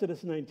in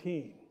Exodus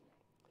 19.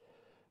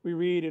 We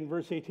read in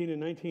verse 18 and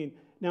 19,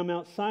 "Now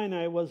Mount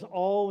Sinai was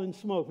all in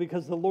smoke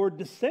because the Lord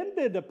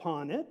descended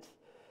upon it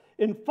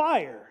in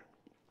fire.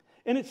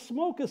 And its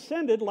smoke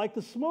ascended like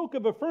the smoke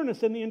of a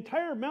furnace, and the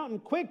entire mountain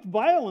quaked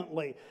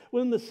violently.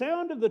 When the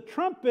sound of the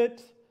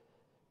trumpet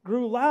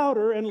grew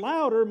louder and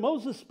louder,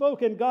 Moses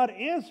spoke, and God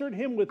answered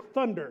him with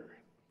thunder."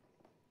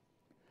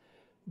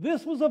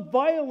 This was a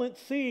violent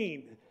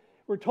scene.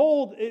 We're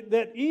told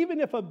that even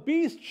if a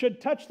beast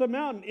should touch the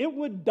mountain, it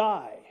would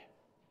die.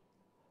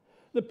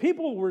 The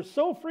people were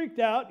so freaked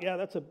out. Yeah,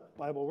 that's a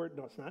Bible word.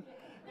 No, it's not.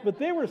 But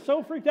they were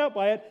so freaked out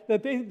by it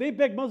that they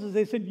begged Moses.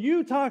 They said,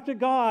 you talk to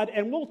God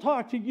and we'll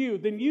talk to you.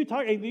 Then you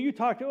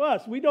talk to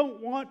us. We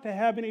don't want to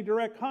have any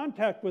direct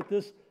contact with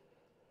this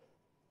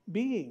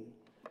being.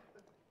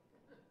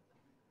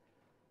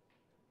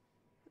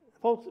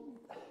 Folks,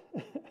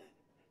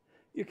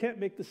 you can't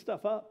make this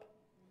stuff up.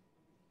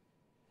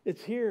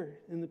 It's here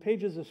in the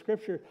pages of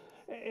Scripture.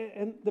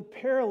 And the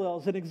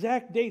parallels and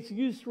exact dates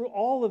used through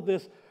all of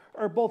this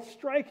are both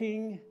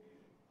striking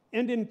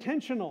and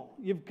intentional.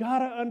 You've got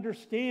to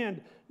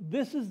understand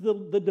this is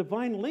the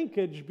divine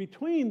linkage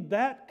between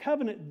that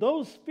covenant,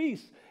 those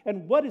feasts,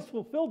 and what is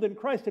fulfilled in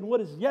Christ and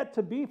what is yet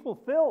to be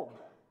fulfilled.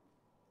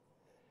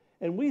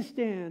 And we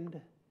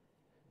stand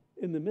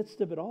in the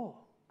midst of it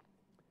all.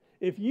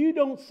 If you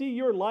don't see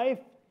your life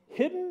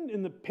hidden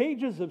in the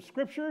pages of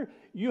Scripture,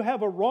 you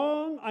have a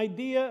wrong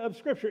idea of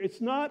Scripture. It's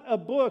not a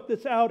book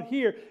that's out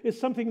here. It's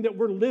something that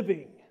we're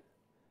living.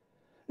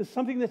 It's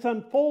something that's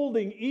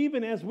unfolding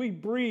even as we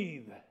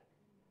breathe.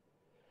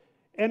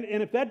 And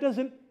if that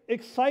doesn't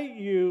excite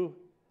you,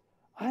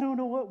 I don't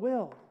know what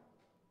will.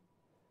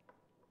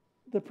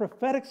 The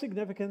prophetic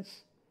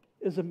significance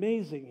is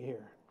amazing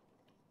here.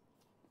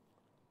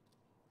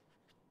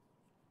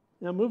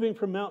 Now, moving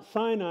from Mount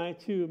Sinai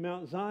to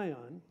Mount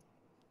Zion,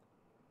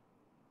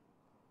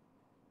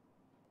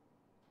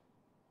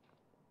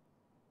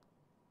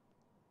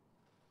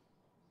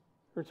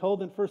 we're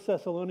told in 1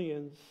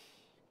 Thessalonians,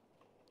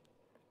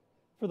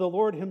 for the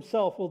Lord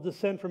himself will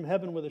descend from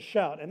heaven with a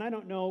shout. And I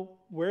don't know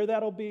where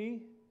that'll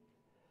be,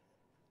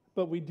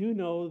 but we do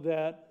know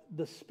that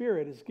the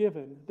Spirit is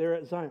given there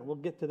at Zion. We'll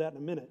get to that in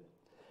a minute.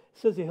 It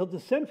says he'll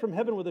descend from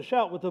heaven with a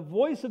shout, with the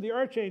voice of the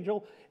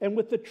archangel, and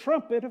with the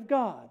trumpet of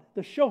God,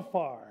 the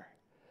shofar.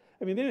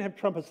 I mean, they didn't have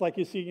trumpets like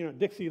you see,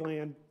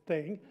 Dixieland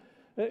thing.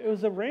 It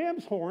was a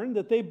ram's horn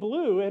that they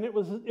blew, and it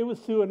was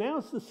to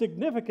announce the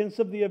significance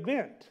of the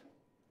event.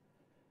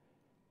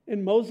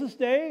 In Moses'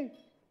 day,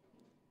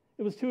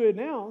 it was to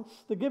announce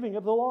the giving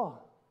of the law,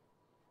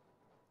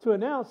 to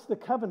announce the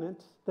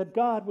covenant that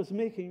God was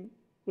making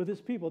with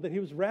his people, that he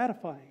was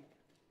ratifying.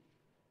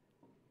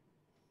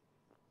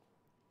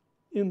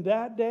 In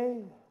that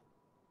day,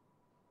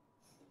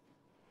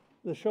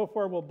 the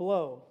shofar will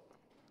blow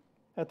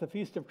at the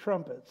Feast of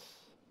Trumpets,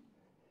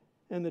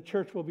 and the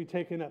church will be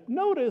taken up.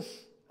 Notice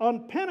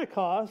on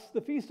Pentecost,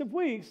 the Feast of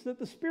Weeks, that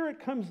the Spirit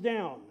comes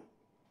down.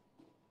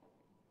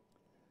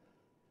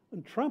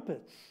 And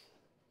trumpets,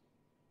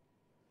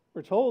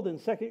 we're told in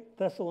 2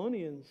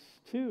 Thessalonians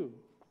 2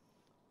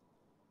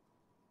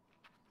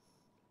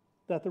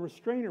 that the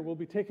restrainer will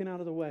be taken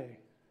out of the way.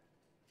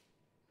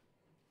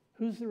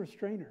 Who's the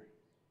restrainer?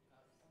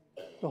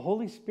 The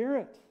Holy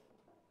Spirit.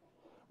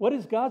 What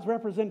is God's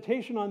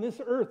representation on this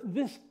earth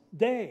this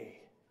day?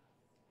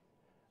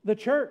 The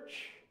church,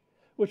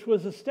 which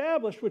was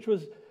established, which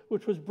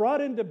was brought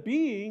into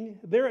being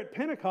there at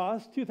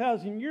Pentecost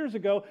 2,000 years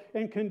ago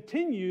and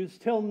continues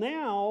till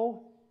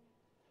now.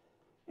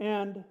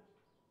 And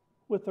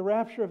with the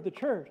rapture of the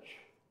church,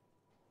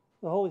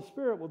 the Holy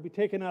Spirit will be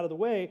taken out of the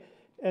way,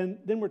 and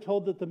then we're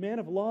told that the man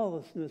of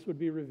lawlessness would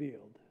be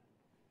revealed,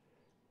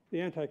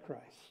 the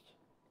Antichrist.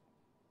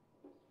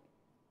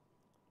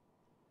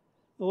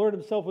 The Lord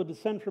himself will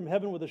descend from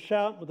heaven with a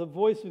shout, with the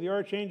voice of the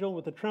archangel, and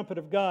with the trumpet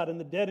of God, and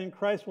the dead in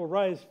Christ will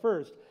rise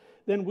first.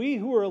 Then we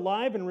who are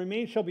alive and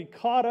remain shall be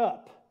caught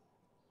up,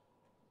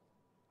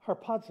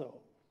 harpazo,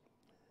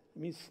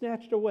 it means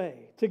snatched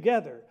away,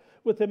 together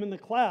with them in the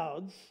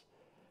clouds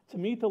to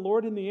meet the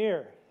Lord in the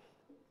air.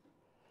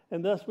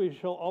 And thus we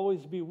shall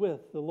always be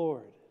with the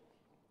Lord.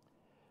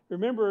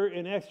 Remember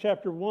in Acts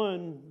chapter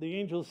 1, the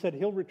angel said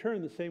he'll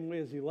return the same way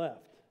as he left.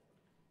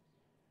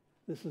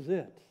 This is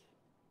it.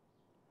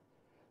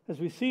 As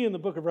we see in the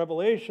book of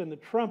Revelation, the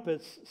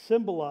trumpets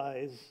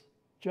symbolize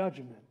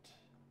judgment.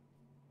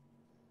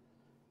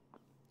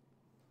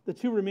 The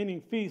two remaining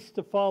feasts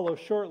to follow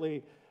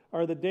shortly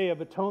are the Day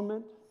of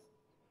Atonement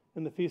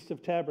and the Feast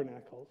of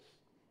Tabernacles.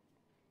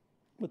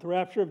 With the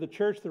rapture of the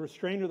church, the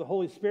restrainer of the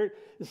Holy Spirit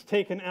is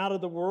taken out of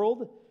the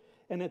world,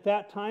 and at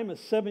that time, a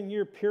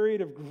 7-year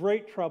period of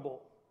great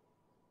trouble,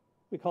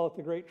 we call it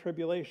the Great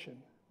Tribulation,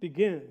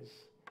 begins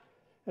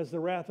as the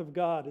wrath of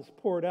God is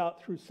poured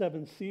out through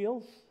 7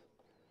 seals,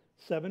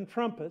 7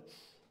 trumpets,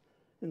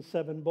 and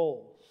 7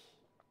 bowls.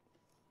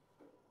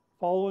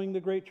 Following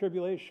the Great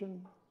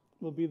Tribulation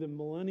will be the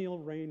millennial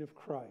reign of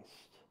Christ.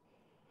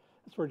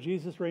 That's where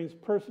Jesus reigns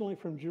personally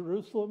from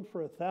Jerusalem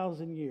for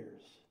 1,000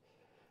 years,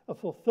 a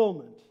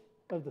fulfillment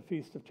of the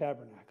Feast of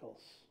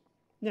Tabernacles.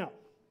 Now,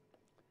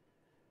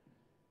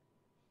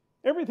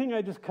 everything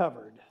I just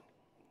covered,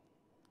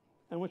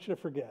 I want you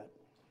to forget.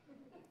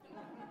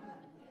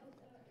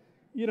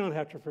 You don't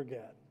have to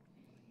forget.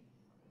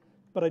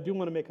 But I do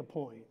want to make a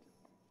point.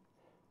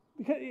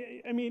 Because,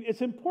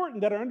 it's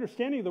important that our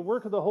understanding of the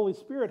work of the Holy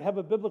Spirit have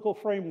a biblical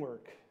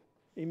framework.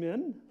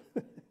 Amen?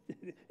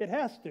 It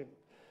has to.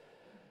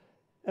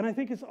 And I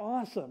think it's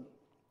awesome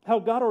how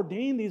God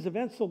ordained these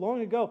events so long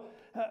ago,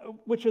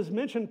 which as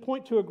mentioned,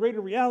 point to a greater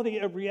reality,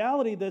 a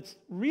reality that's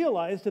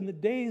realized in the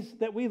days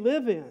that we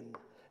live in.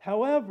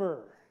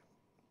 However,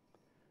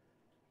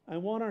 I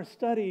want our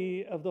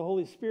study of the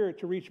Holy Spirit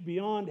to reach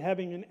beyond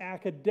having an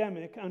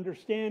academic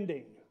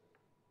understanding.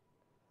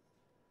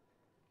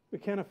 We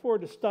can't afford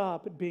to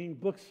stop at being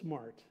book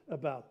smart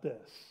about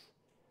this.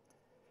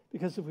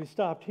 Because if we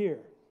stopped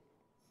here,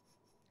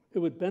 it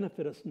would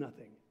benefit us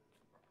nothing.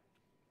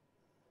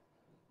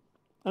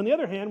 On the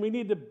other hand, we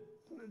need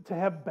to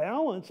have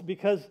balance,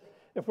 because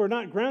if we're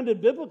not grounded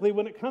biblically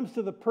when it comes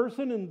to the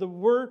person and the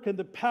work and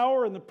the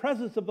power and the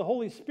presence of the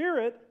Holy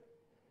Spirit,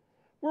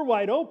 we're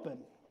wide open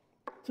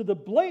to the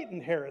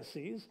blatant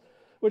heresies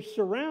which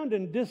surround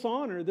and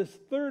dishonor this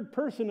third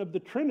person of the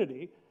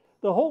Trinity,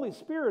 the Holy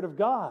Spirit of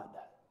God.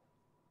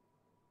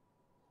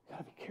 You've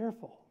got to be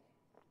careful.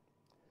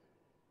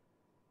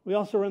 We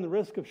also run the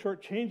risk of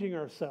shortchanging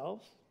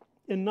ourselves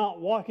in not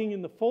walking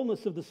in the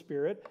fullness of the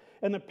Spirit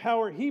and the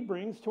power He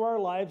brings to our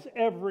lives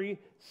every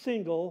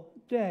single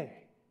day.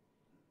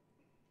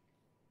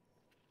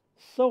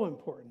 So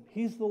important.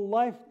 He's the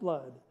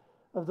lifeblood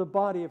of the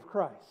body of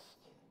Christ,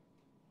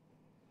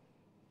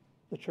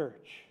 the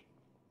church.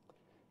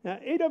 Now,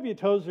 A.W.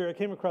 Tozer, I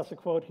came across a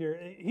quote here.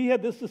 He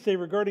had this to say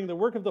regarding the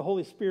work of the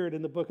Holy Spirit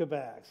in the book of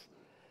Acts.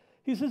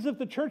 He says, if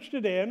the church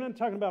today, I'm not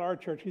talking about our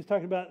church, he's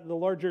talking about the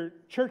larger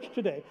church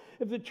today.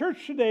 If the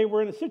church today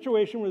were in a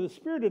situation where the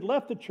Spirit had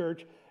left the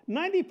church,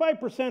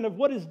 95% of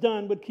what is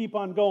done would keep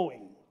on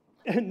going,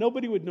 and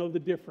nobody would know the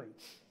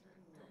difference.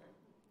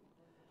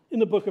 In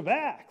the book of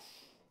Acts,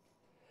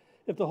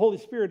 if the Holy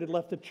Spirit had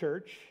left the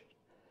church,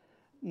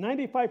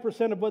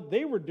 95% of what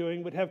they were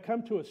doing would have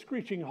come to a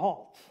screeching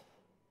halt,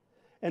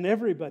 and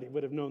everybody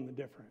would have known the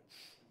difference.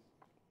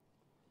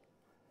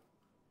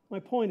 My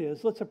point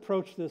is, let's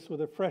approach this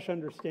with a fresh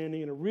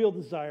understanding and a real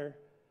desire,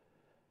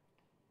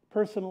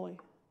 personally,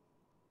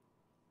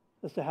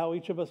 as to how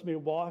each of us may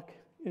walk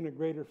in a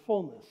greater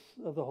fullness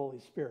of the Holy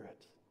Spirit.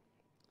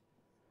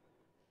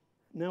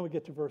 Now we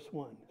get to verse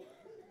 1.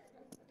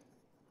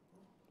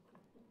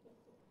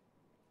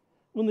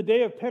 When the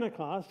day of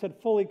Pentecost had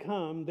fully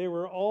come, they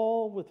were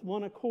all with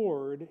one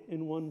accord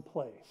in one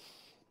place.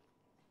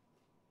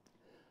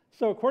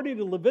 So according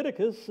to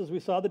Leviticus, as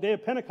we saw, the day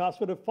of Pentecost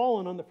would have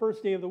fallen on the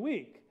first day of the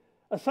week,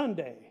 a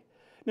Sunday.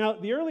 Now,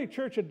 the early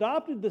church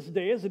adopted this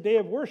day as a day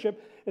of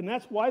worship, and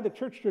that's why the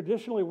church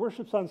traditionally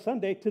worships on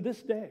Sunday to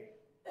this day.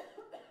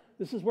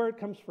 This is where it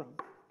comes from.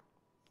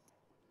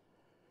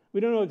 We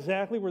don't know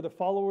exactly where the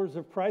followers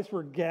of Christ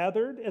were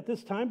gathered at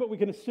this time, but we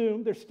can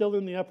assume they're still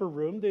in the upper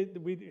room.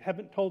 We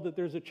haven't told that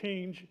there's a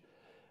change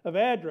of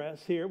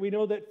address here. We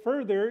know that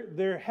further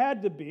there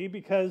had to be,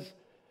 because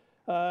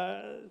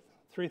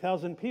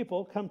 3,000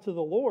 people come to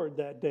the Lord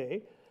that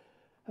day.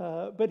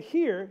 But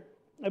here,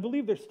 I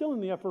believe they're still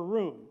in the upper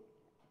room.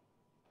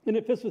 And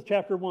it fits with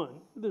chapter 1.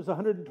 There's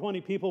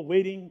 120 people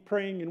waiting,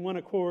 praying in one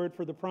accord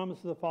for the promise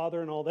of the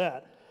Father and all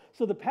that.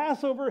 So the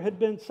Passover had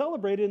been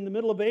celebrated in the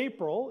middle of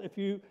April, if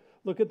you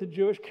look at the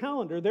Jewish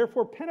calendar.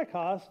 Therefore,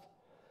 Pentecost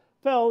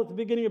fell at the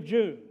beginning of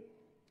June.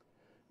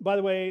 By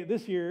the way,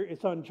 this year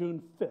it's on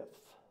June 5th.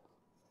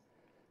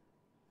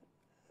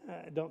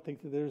 I don't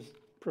think that there's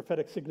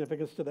prophetic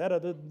significance to that,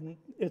 other than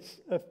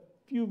it's a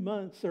few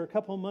months or a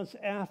couple of months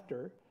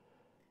after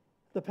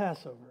the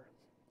Passover.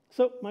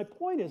 So my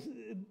point is,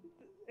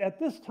 at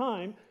this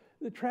time,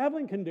 the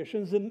traveling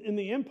conditions in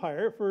the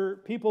empire for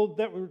people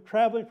that were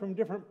traveling from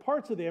different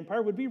parts of the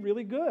empire would be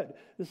really good.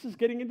 This is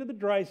getting into the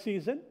dry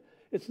season.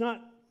 It's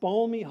not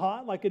balmy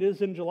hot like it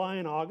is in July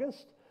and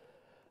August.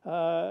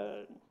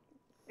 I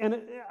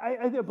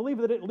believe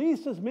that at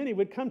least as many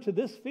would come to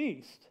this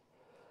feast,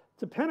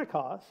 to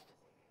Pentecost,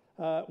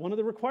 one of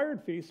the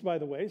required feasts, by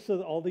the way, so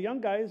that all the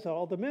young guys,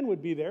 all the men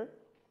would be there,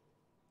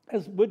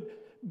 as would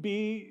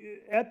be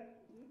at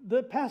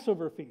the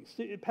Passover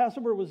feast.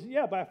 Passover was,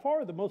 by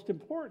far the most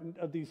important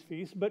of these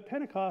feasts, but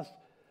Pentecost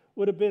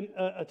would have been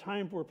a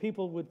time where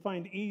people would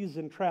find ease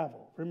in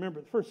travel.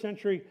 Remember, the first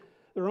century,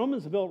 the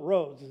Romans built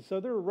roads, and so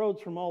there were roads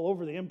from all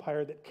over the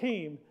empire that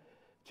came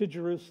to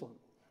Jerusalem.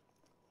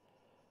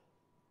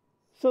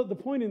 So the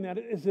point in that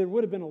is there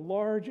would have been a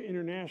large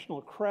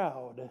international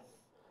crowd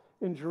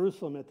in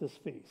Jerusalem at this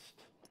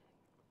feast.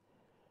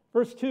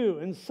 Verse 2,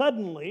 and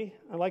suddenly,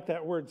 I like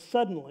that word,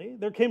 suddenly,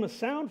 there came a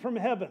sound from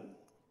heaven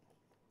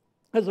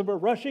as of a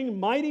rushing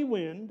mighty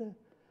wind,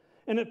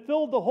 and it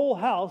filled the whole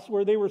house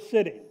where they were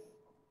sitting.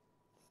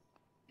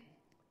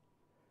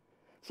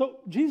 So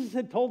Jesus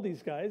had told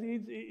these guys,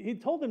 he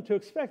told them to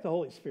expect the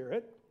Holy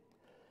Spirit,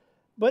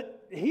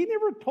 but he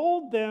never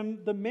told them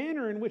the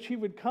manner in which he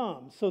would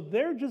come. So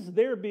they're just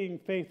there being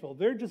faithful.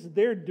 They're just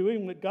there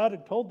doing what God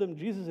had told them,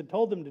 Jesus had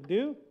told them to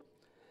do.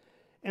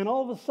 And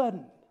all of a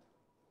sudden,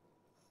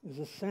 there's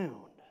a sound.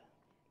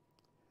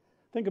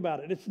 Think about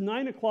it. It's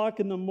 9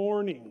 o'clock in the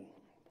morning.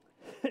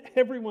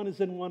 Everyone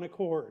is in one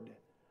accord.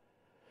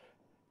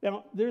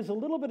 Now, there's a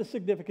little bit of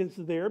significance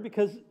there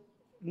because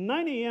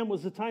 9 a.m.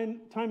 was the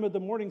time of the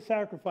morning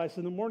sacrifice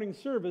and the morning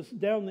service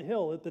down the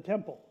hill at the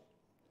temple.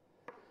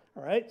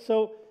 All right,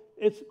 so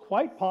it's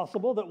quite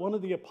possible that one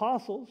of the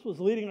apostles was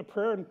leading a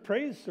prayer and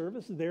praise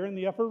service there in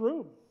the upper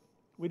room.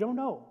 We don't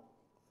know.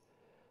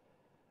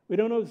 We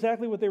don't know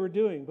exactly what they were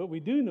doing, but we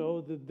do know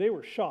that they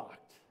were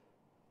shocked.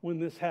 when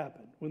this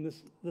happened, when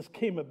this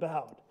came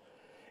about.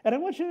 And I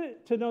want you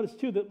to notice,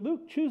 too, that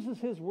Luke chooses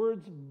his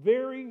words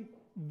very,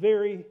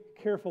 very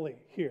carefully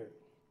here.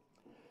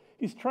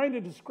 He's trying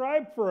to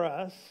describe for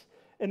us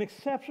an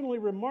exceptionally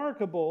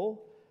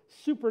remarkable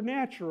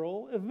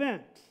supernatural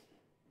event.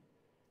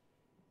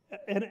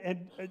 And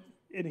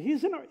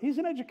he's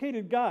an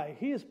educated guy.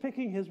 He is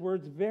picking his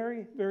words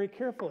very, very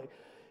carefully.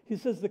 He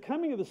says the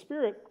coming of the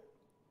Spirit,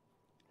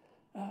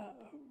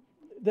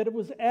 that it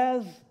was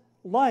as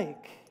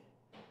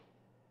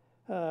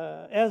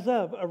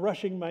of a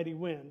rushing mighty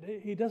wind.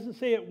 He doesn't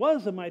say it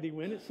was a mighty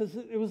wind. It says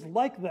it was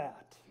like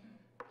that.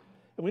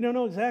 And we don't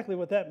know exactly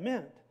what that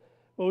meant,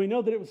 but we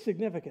know that it was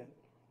significant.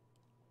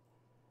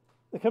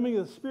 The coming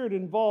of the Spirit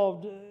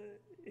involved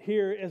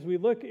here, as we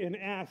look in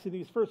Acts, in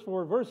these first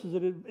 4 verses,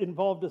 it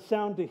involved a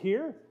sound to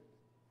hear,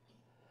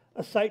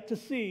 a sight to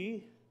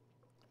see,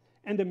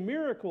 and a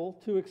miracle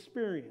to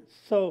experience.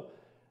 So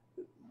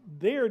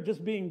they're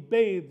just being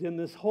bathed in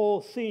this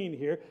whole scene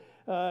here.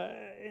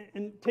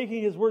 And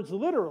taking his words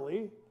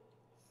literally,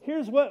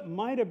 here's what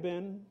might have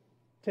been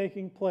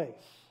taking place.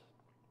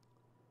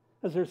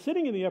 As they're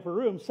sitting in the upper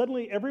room,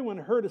 suddenly everyone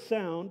heard a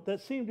sound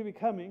that seemed to be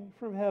coming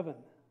from heaven.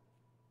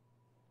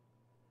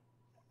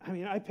 I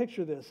mean, I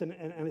picture this, and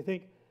I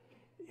think,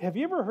 have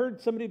you ever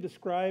heard somebody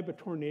describe a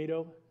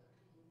tornado?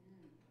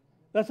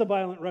 That's a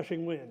violent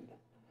rushing wind.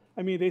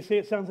 I mean, they say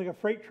it sounds like a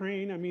freight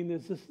train. I mean,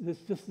 there's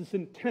this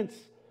intense,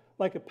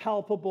 like a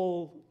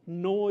palpable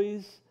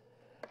noise.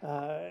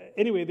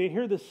 Anyway, they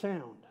hear this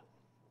sound.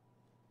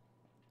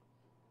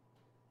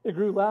 It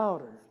grew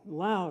louder and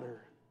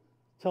louder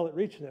until it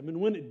reached them.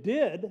 And when it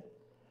did,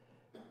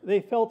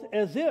 they felt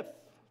as if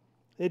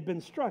they'd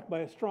been struck by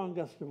a strong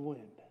gust of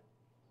wind.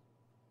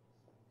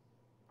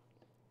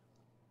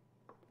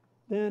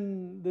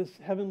 Then this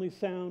heavenly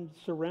sound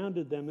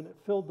surrounded them and it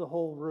filled the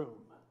whole room.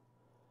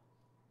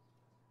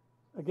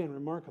 Again,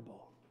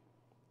 remarkable.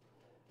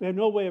 We have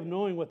no way of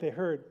knowing what they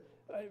heard.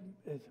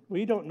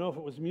 We don't know if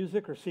it was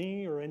music or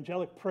singing or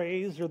angelic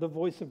praise or the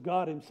voice of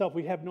God himself.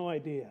 We have no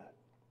idea.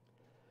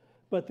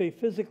 But they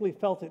physically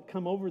felt it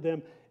come over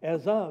them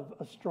as of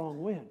a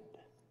strong wind.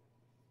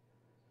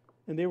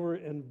 And they were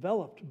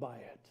enveloped by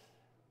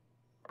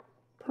it,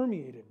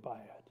 permeated by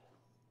it.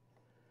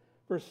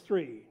 Verse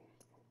 3.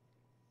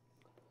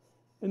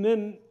 And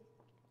then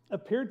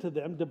appeared to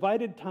them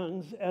divided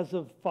tongues as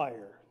of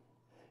fire,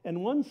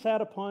 and one sat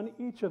upon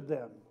each of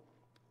them.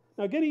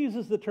 Now again, he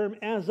uses the term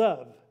as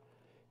of.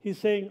 He's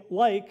saying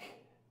like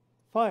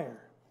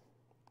fire.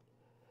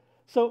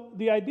 So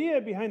the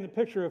idea behind the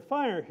picture of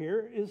fire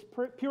here is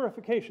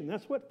purification.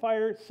 That's what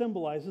fire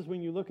symbolizes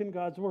when you look in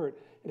God's Word.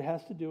 It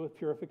has to do with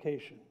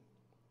purification.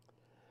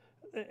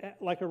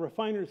 Like a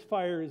refiner's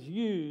fire is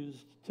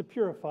used to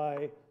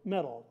purify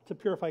metal, to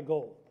purify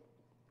gold.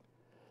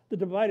 The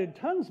divided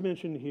tongues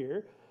mentioned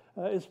here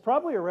is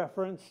probably a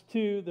reference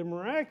to the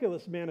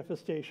miraculous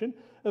manifestation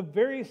of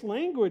various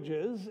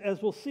languages,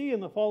 as we'll see in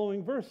the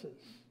following verses.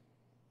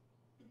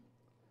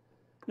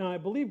 Now, I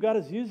believe God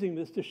is using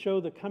this to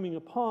show the coming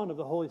upon of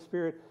the Holy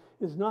Spirit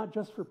is not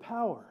just for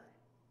power.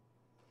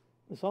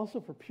 It's also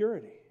for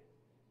purity.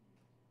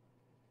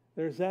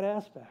 There's that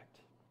aspect.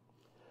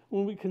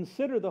 When we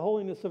consider the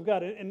holiness of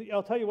God, and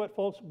I'll tell you what,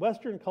 folks,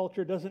 Western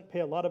culture doesn't pay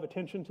a lot of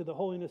attention to the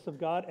holiness of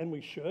God, and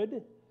we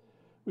should.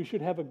 We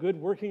should have a good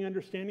working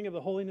understanding of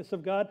the holiness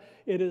of God.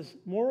 It is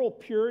moral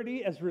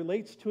purity as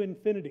relates to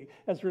infinity,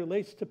 as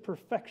relates to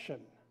perfection.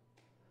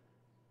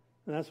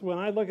 And that's when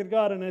I look at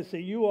God and I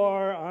say, you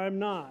are, I'm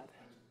not.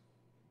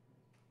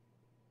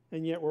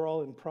 And yet we're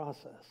all in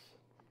process.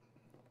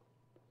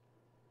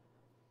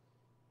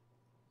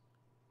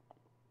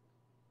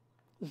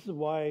 This is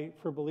why,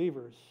 for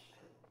believers,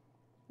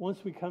 once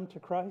we come to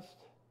Christ,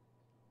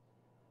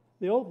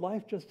 the old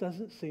life just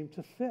doesn't seem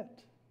to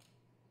fit.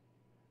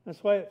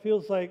 That's why it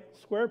feels like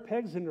square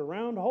pegs into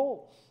round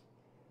holes.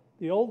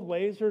 The old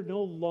ways are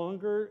no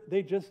longer,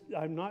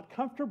 I'm not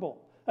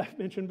comfortable. I've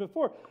mentioned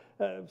before,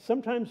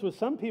 sometimes with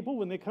some people,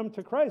 when they come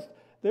to Christ,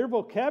 their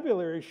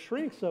vocabulary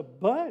shrinks a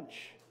bunch.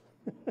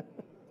 But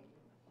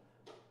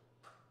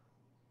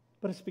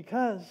it's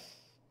because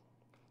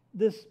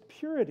this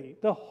purity,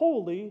 the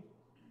holy,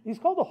 he's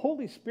called the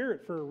Holy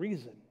Spirit for a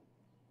reason.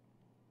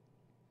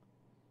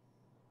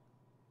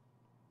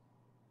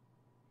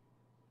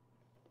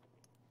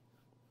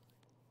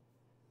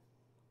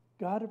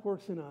 God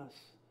works in us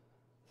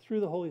through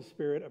the Holy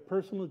Spirit a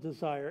personal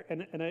desire,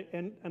 and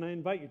I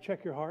invite you,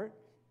 check your heart,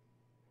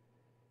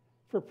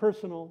 for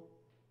personal,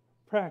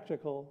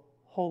 practical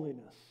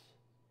holiness,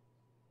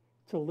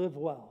 to live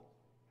well,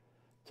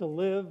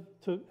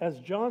 as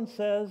John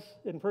says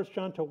in 1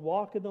 John, to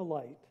walk in the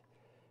light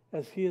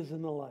as he is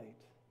in the light.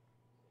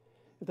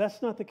 If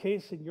that's not the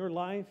case in your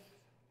life,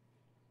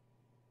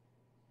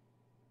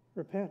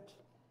 repent,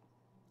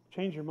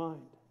 change your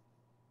mind.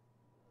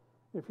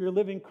 If you're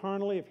living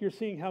carnally, if you're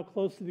seeing how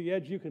close to the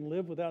edge you can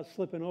live without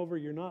slipping over,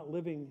 you're not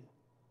living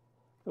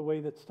the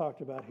way that's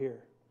talked about here.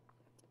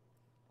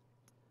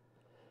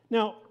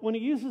 Now, when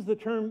he uses the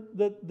term,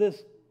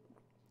 this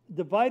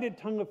divided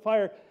tongue of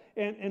fire,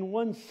 and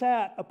one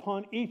sat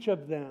upon each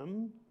of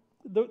them.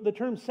 The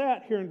term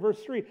sat here in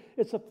verse 3,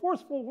 it's a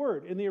forceful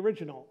word in the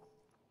original.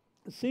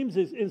 It seems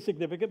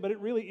insignificant, but it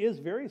really is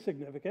very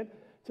significant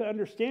to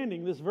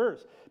understanding this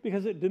verse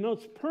because it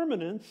denotes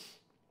permanence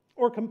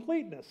or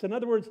completeness. In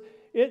other words,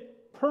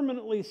 it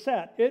permanently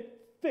sat, it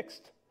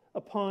fixed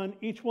upon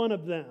each one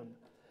of them.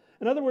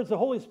 In other words, the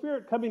Holy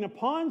Spirit coming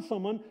upon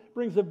someone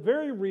brings a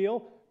very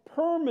real,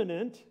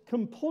 permanent,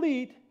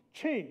 complete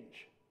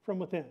change from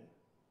within.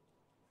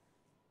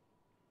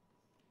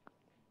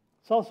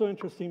 It's also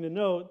interesting to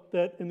note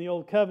that in the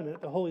Old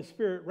Covenant, the Holy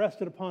Spirit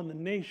rested upon the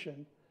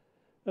nation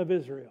of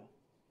Israel.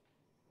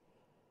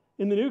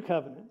 In the New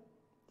Covenant,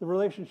 the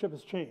relationship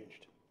has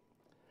changed.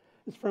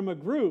 It's from a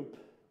group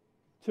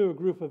to a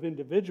group of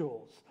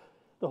individuals.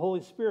 The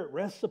Holy Spirit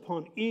rests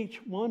upon each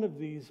one of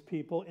these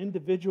people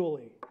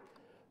individually.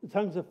 The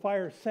tongues of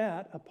fire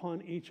sat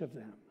upon each of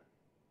them.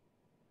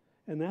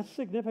 And that's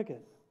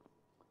significant.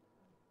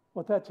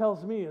 What that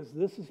tells me is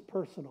this is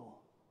personal.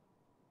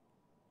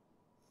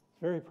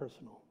 It's very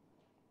personal.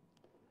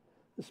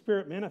 The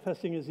Spirit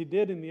manifesting as he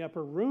did in the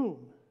upper room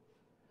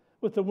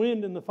with the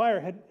wind and the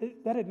fire,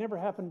 that had never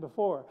happened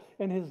before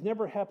and has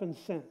never happened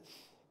since.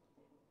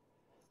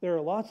 There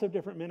are lots of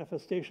different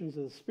manifestations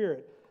of the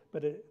Spirit,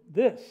 but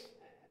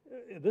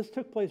this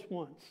took place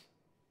once.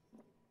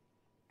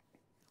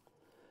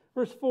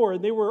 Verse 4,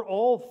 and they were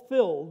all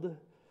filled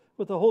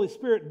with the Holy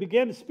Spirit and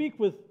began to speak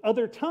with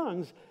other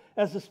tongues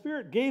as the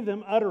Spirit gave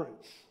them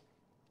utterance.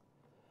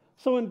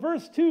 So in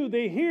verse 2,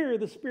 they hear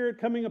the Spirit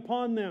coming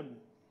upon them.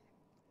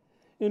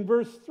 In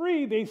verse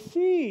 3, they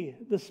see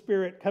the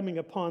Spirit coming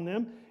upon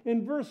them.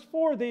 In verse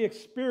 4, they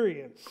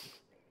experience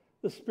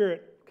the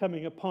Spirit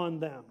coming upon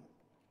them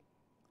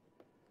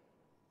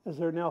as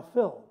they're now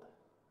filled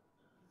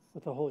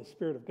with the Holy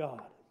Spirit of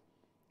God.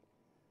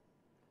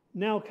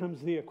 Now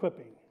comes the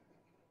equipping.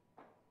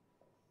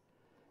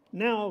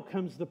 Now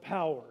comes the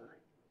power.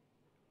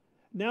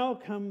 Now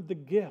come the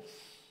gifts.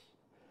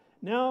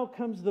 Now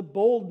comes the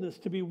boldness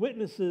to be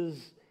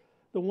witnesses,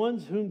 the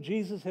ones whom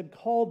Jesus had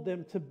called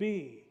them to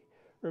be.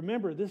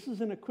 Remember, this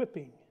is an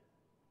equipping.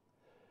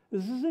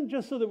 This isn't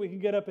just so that we can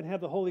get up and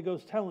have the Holy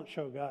Ghost talent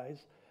show,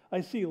 guys.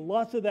 I see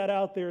lots of that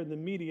out there in the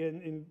media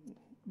in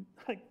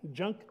like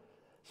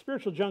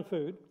spiritual junk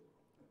food.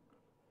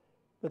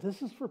 But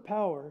this is for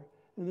power,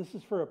 and this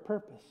is for a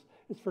purpose.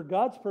 It's for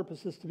God's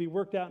purposes to be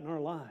worked out in our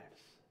lives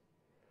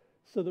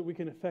so that we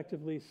can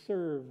effectively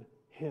serve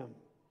Him.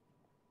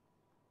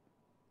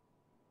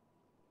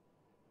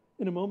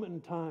 In a moment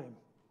in time,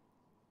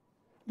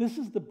 this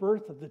is the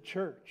birth of the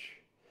church.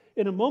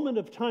 In a moment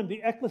of time,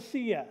 the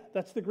ecclesia,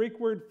 that's the Greek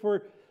word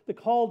for the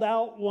called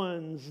out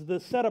ones, the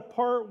set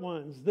apart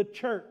ones, the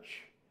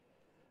church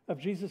of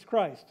Jesus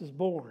Christ is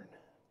born.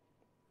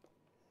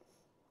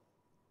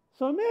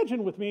 So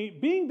imagine with me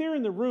being there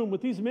in the room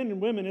with these men and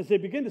women as they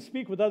begin to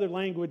speak with other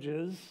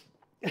languages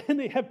and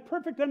they have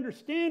perfect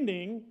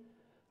understanding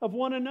of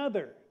one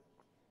another.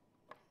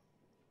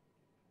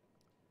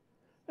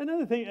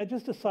 Another thing,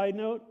 just a side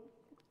note,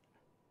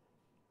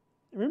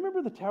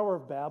 remember the Tower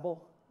of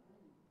Babel?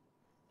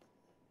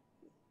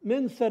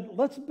 Men said,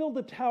 let's build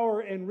a tower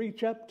and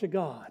reach up to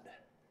God.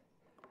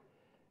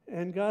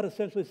 And God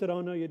essentially said, oh,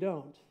 no, you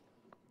don't.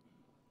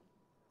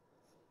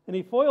 And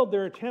he foiled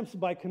their attempts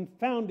by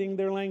confounding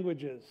their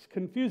languages,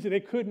 confusing. They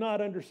could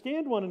not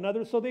understand one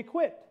another, so they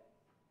quit.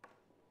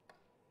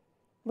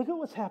 Look at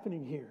what's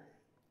happening here.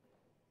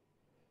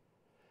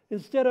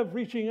 Instead of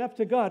reaching up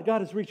to God,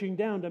 God is reaching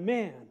down to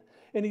man.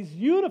 And he's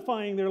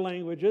unifying their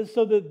languages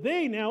so that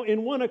they now,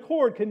 in one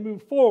accord, can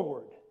move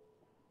forward.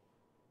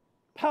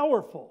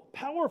 Powerful,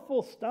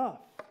 powerful stuff.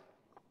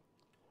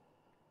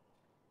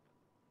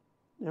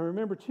 Now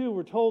remember too,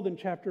 we're told in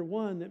chapter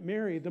 1 that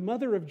Mary, the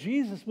mother of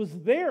Jesus, was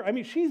there. I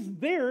mean, she's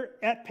there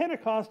at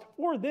Pentecost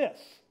for this.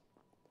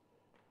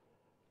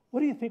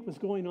 What do you think was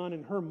going on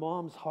in her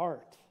mom's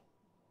heart?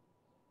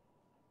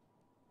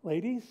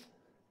 Ladies?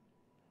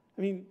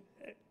 I mean,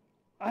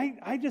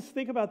 I just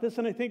think about this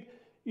and I think,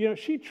 you know,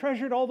 she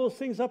treasured all those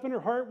things up in her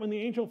heart when the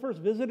angel first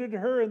visited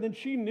her, and then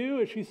she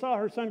knew as she saw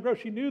her son grow,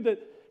 she knew that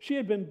she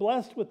had been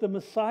blessed with the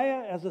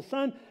Messiah as a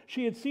son.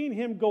 She had seen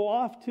him go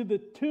off to the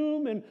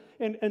tomb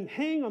and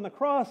hang on the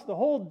cross, the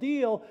whole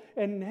deal.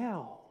 And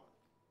now,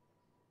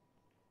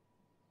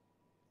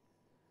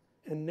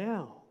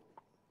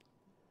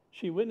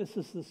 she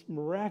witnesses this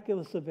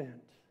miraculous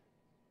event.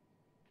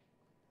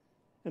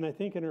 And I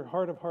think in her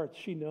heart of hearts,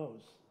 she knows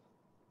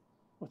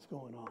what's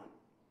going on.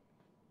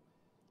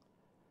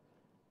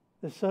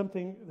 There's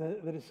something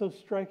that is so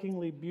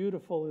strikingly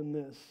beautiful in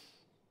this.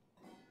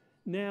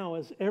 Now,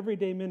 as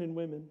everyday men and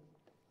women,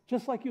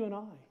 just like you and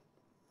I,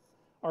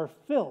 are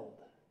filled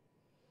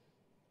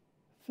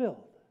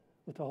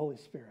with the Holy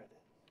Spirit.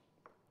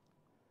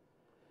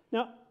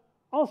 Now,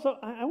 also,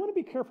 I want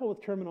to be careful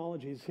with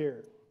terminologies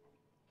here.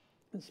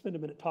 Let's spend a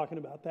minute talking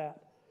about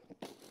that.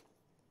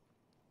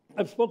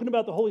 I've spoken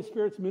about the Holy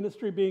Spirit's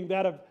ministry being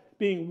that of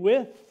being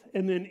with,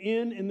 and then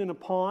in, and then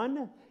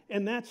upon,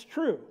 and that's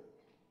true.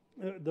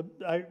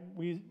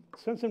 We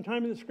spent some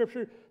time in the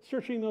Scripture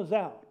searching those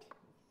out.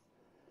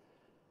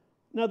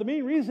 Now, the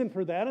main reason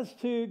for that is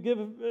to give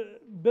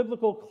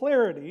biblical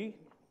clarity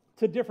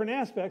to different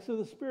aspects of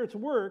the Spirit's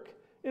work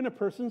in a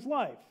person's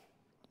life.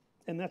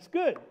 And that's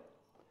good.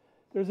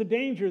 There's a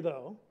danger,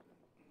 though.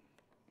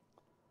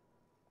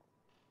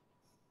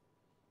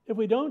 If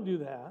we don't do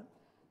that,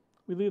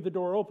 we leave the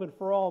door open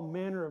for all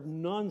manner of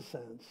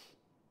nonsense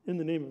in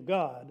the name of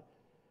God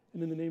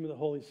and in the name of the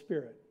Holy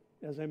Spirit.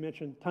 As I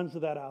mentioned, tons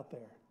of that out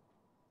there.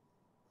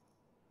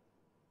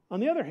 On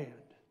the other hand,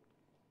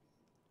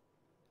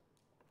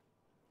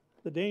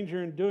 the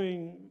danger in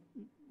doing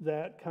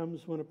that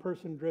comes when a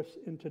person drifts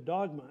into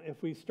dogma,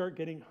 if we start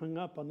getting hung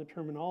up on the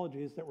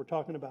terminologies that we're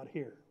talking about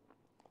here.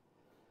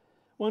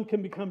 One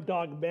can become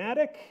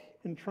dogmatic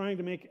in trying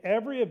to make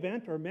every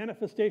event or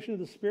manifestation of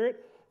the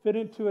Spirit fit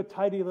into a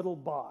tidy little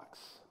box.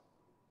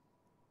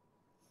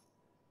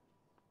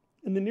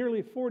 In the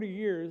nearly 40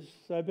 years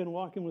I've been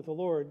walking with the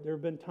Lord, there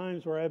have been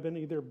times where I've been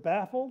either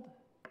baffled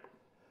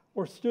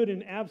or stood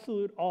in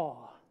absolute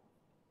awe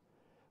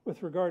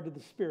with regard to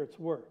the Spirit's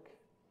work.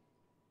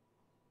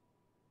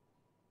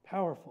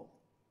 Powerful,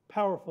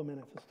 powerful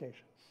manifestations.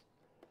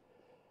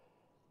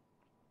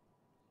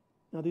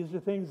 Now, these are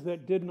things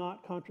that did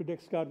not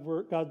contradict God's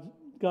word.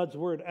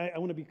 I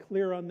want to be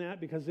clear on that,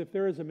 because if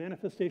there is a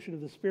manifestation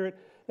of the Spirit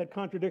that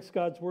contradicts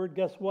God's word,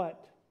 guess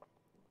what?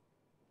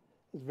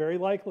 It's very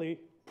likely,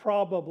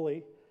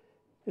 probably,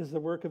 is the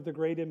work of the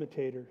great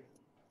imitator.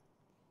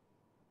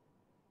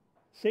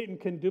 Satan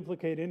can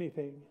duplicate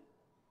anything,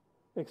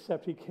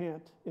 except he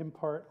can't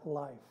impart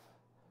life,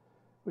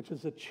 which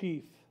is the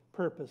chief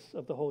purpose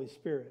of the Holy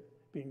Spirit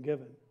being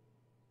given.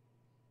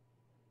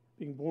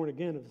 Being born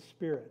again of the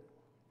Spirit.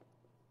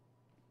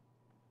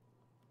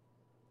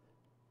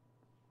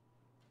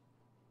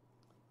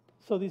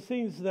 So these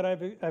things that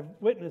I've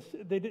witnessed,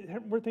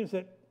 were things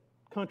that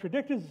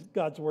contradicted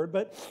God's word,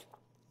 but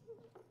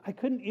I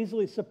couldn't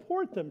easily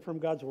support them from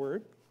God's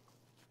word.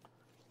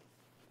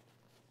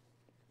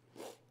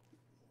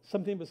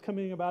 Something was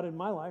coming about in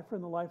my life or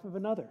in the life of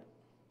another.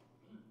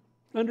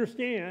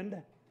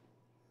 Understand,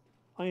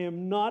 I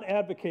am not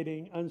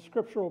advocating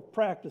unscriptural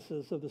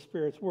practices of the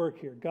Spirit's work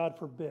here. God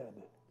forbid.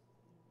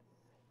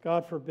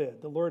 God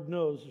forbid. The Lord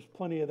knows there's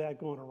plenty of that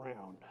going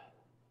around.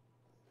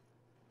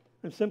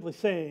 I'm simply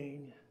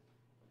saying,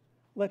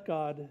 let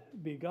God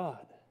be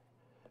God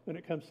when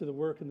it comes to the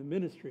work and the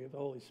ministry of the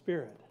Holy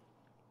Spirit.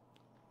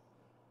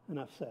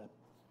 Enough said.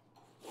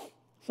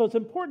 So it's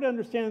important to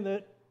understand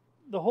that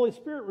the Holy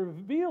Spirit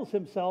reveals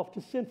himself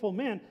to sinful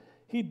man.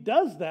 He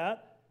does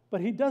that, but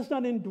he does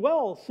not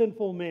indwell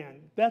sinful man.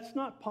 That's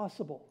not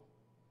possible.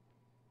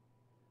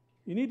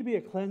 You need to be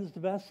a cleansed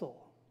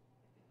vessel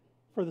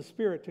for the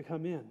Spirit to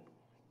come in.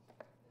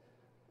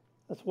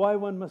 That's why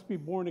one must be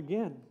born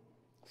again.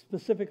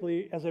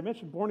 Specifically, as I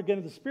mentioned, born again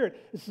of the Spirit.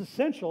 It's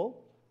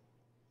essential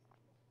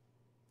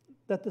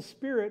that the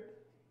Spirit,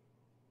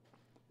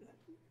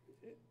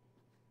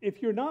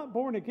 if you're not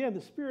born again,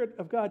 the Spirit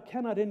of God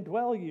cannot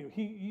indwell you.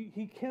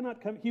 He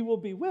cannot come. He will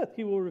be with.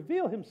 He will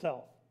reveal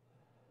himself.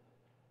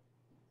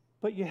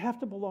 But you have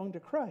to belong to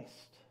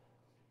Christ.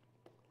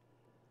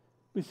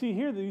 We see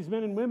here that these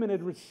men and women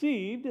had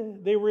received,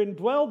 they were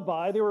indwelled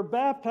by, they were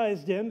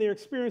baptized in, they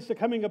experienced the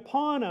coming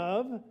upon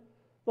of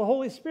the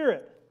Holy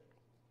Spirit.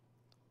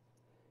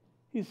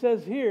 He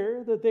says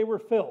here that they were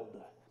filled.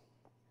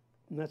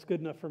 And that's good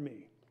enough for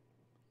me.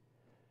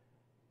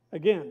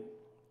 Again,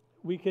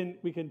 we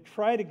can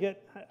try to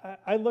get,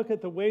 I look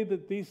at the way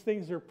that these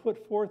things are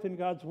put forth in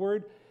God's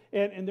Word,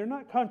 and they're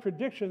not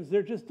contradictions,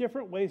 they're just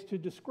different ways to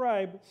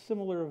describe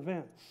similar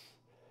events.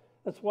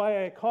 That's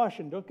why I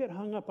caution, don't get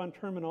hung up on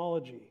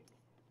terminology.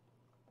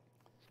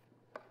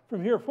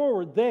 From here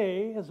forward,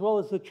 they, as well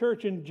as the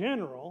church in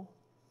general,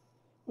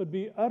 would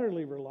be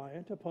utterly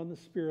reliant upon the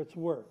Spirit's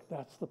work.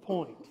 That's the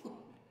point.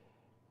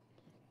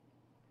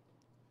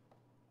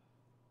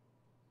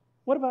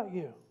 What about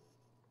you?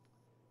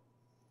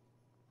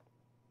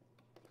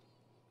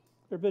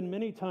 There have been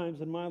many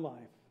times in my life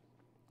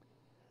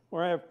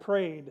where I have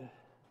prayed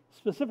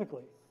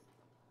specifically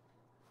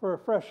for a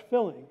fresh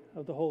filling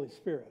of the Holy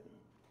Spirit.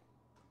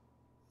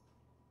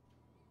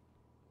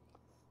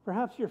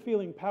 Perhaps you're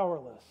feeling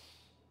powerless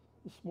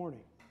this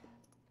morning.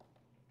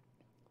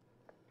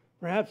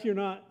 Perhaps you're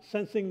not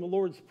sensing the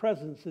Lord's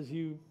presence as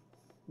you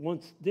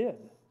once did.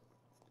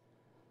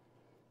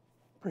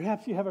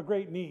 Perhaps you have a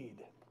great need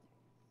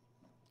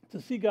to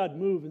see God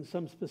move in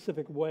some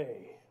specific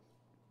way.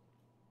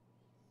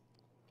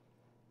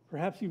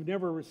 Perhaps you've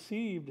never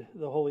received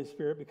the Holy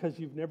Spirit because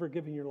you've never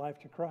given your life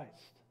to Christ.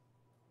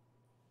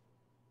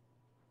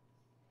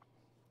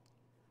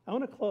 I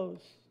want to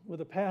close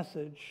with a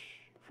passage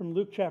from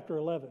Luke chapter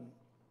 11.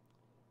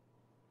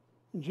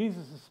 And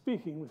Jesus is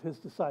speaking with his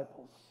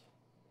disciples.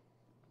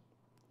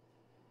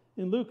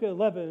 In Luke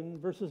 11,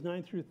 verses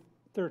 9 through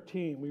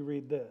 13, we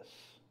read this.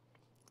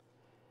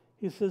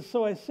 He says,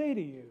 "So I say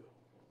to you,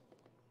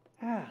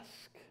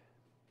 ask,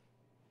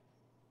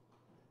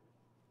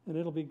 and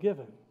it'll be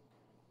given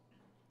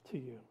to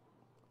you.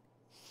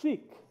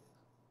 Seek,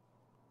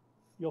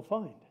 you'll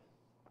find.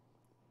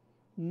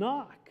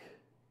 Knock,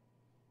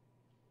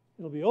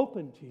 It'll be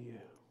open to you.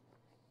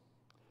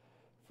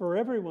 For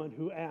everyone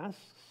who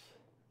asks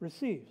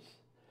receives,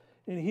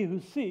 and he who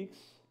seeks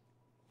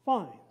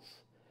finds,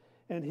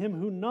 and him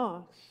who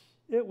knocks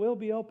it will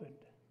be opened.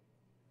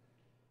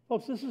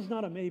 Folks, this is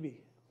not a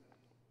maybe.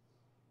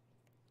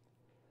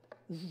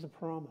 This is a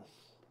promise.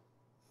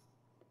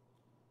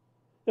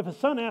 If a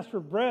son asks for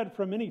bread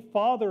from any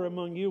father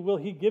among you, will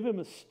he give him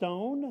a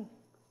stone?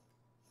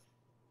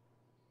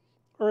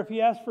 Or if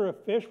he asks for a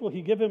fish, will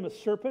he give him a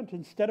serpent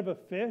instead of a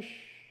fish?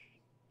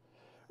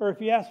 Or if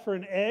he asks for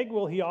an egg,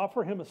 will he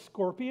offer him a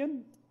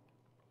scorpion?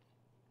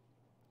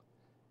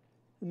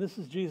 And this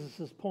is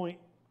Jesus' point.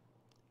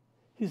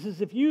 He says,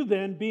 if you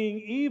then, being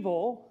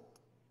evil,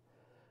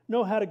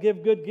 know how to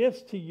give good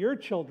gifts to your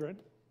children,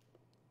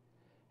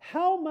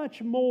 how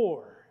much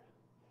more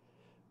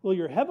will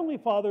your heavenly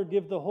Father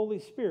give the Holy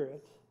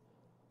Spirit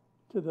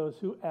to those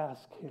who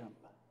ask him?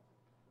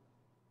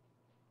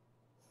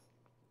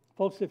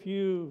 Folks, if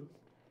you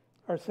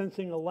are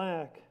sensing a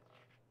lack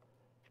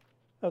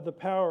of the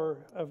power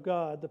of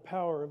God, the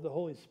power of the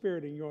Holy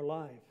Spirit in your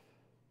life,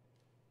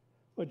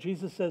 what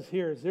Jesus says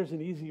here is there's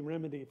an easy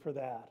remedy for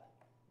that.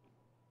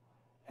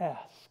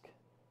 Ask.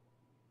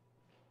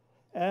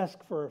 Ask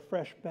for a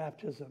fresh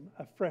baptism,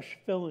 a fresh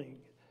filling.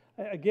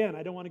 Again,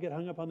 I don't want to get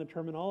hung up on the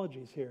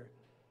terminologies here,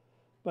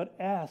 but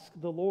ask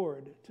the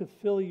Lord to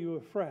fill you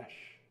afresh.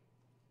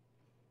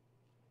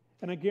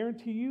 And I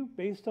guarantee you,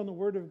 based on the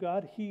Word of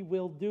God, He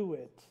will do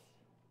it.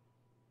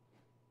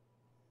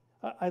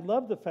 I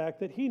love the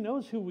fact that He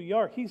knows who we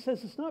are. He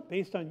says it's not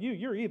based on you.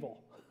 You're evil.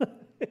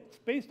 It's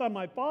based on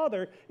my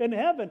Father in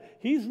heaven.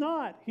 He's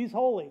not. He's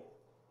holy.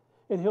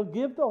 And He'll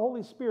give the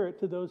Holy Spirit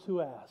to those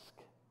who ask.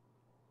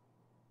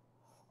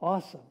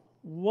 Awesome.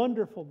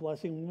 Wonderful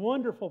blessing.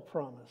 Wonderful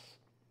promise.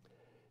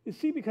 You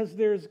see, because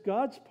there's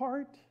God's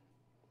part,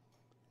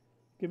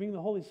 giving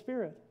the Holy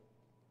Spirit.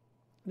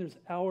 There's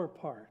our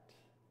part,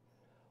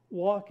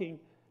 walking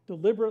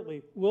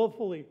deliberately,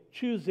 willfully,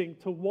 choosing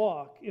to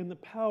walk in the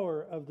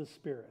power of the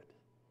Spirit.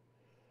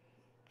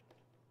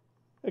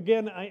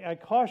 Again, I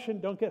caution,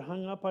 don't get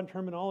hung up on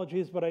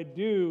terminologies, but I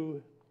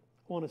do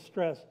want to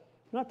stress,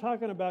 I'm not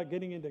talking about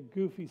getting into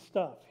goofy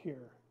stuff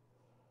here.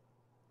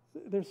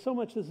 There's so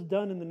much that's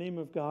done in the name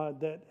of God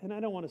that, and I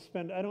don't want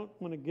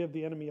to give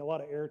the enemy a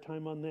lot of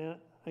airtime on that.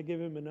 I give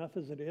him enough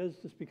as it is,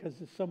 just because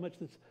there's so much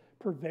that's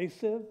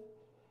pervasive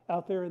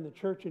out there in the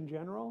church in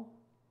general.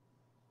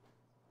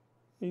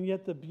 And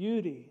yet the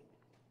beauty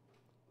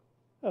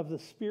of the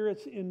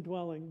Spirit's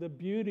indwelling, the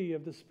beauty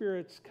of the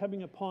Spirit's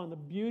coming upon, the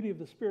beauty of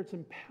the Spirit's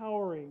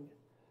empowering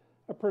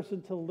a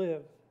person to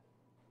live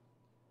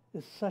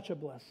is such a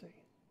blessing.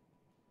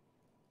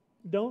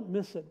 Don't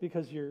miss it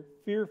because you're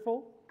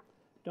fearful.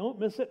 Don't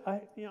miss it.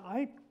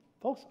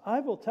 Folks, I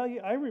will tell you,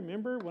 I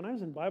remember when I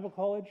was in Bible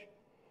college,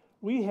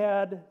 we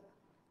had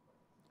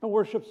a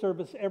worship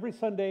service every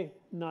Sunday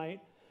night.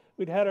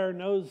 We'd had our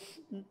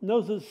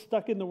noses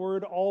stuck in the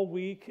Word all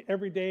week,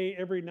 every day,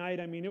 every night.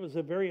 I mean, it was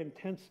a very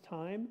intense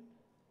time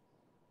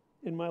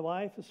in my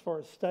life as far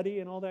as study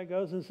and all that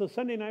goes. And so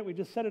Sunday night, we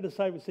just set it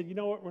aside. We said, you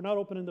know what? We're not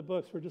opening the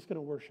books. We're just going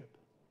to worship.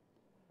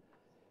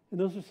 And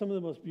those are some of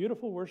the most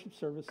beautiful worship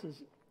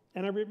services.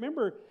 And I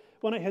remember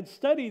when I had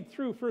studied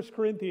through 1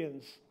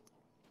 Corinthians,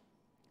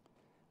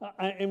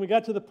 and we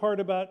got to the part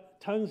about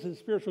tongues and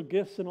spiritual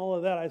gifts and all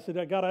of that, I said,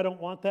 God, I don't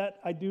want that.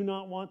 I do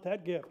not want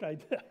that gift. I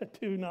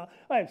do not.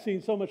 I have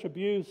seen so much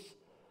abuse.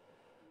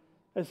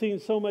 I've seen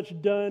so much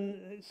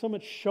done, so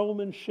much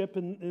showmanship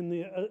in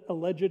the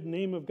alleged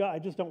name of God. I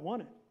just don't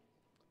want it.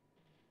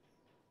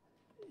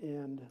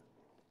 And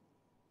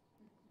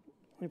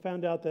we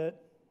found out that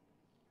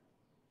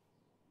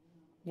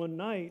one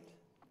night,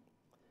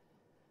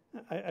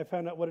 I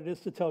found out what it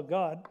is to tell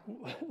God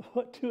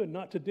what to and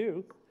not to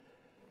do.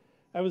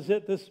 I was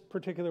at this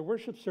particular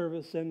worship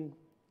service, and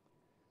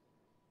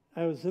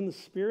I was in the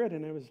Spirit,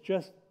 and I was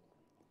just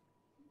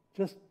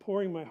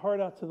pouring my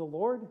heart out to the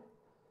Lord,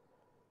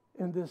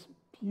 and this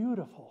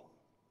beautiful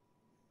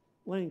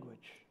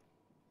language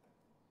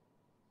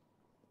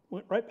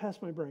went right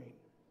past my brain.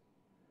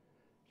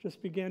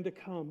 Just began to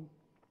come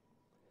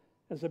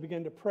as I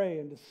began to pray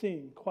and to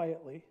sing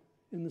quietly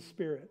in the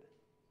Spirit.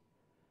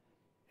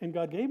 And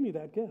God gave me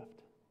that gift.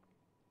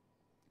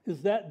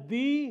 Is that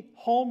the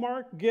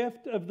hallmark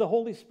gift of the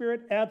Holy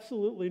Spirit?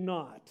 Absolutely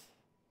not.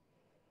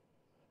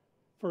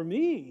 For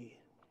me,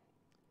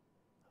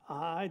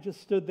 I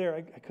just stood there.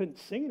 I couldn't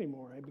sing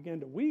anymore. I began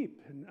to weep.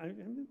 And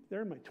I'm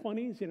there in my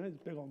 20s, this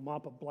big old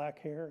mop of black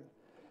hair and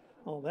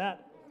all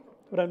that.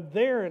 But I'm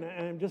there,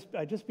 and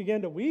I just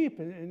began to weep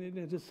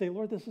and just say,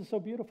 Lord, this is so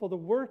beautiful. The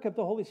work of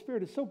the Holy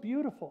Spirit is so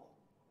beautiful.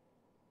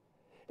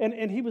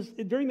 And he was,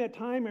 during that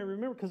time, I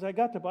remember, because I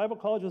got to Bible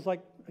college, I was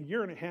like a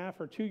year and a half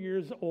or 2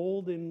 years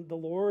old in the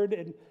Lord,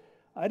 and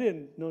I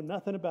didn't know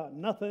nothing about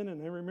nothing.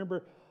 And I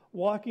remember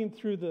walking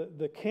through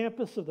the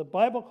campus of the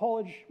Bible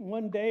college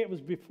one day. It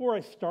was before I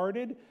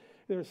started.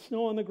 There was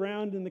snow on the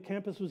ground, and the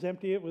campus was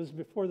empty. It was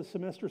before the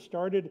semester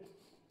started.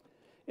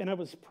 And I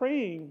was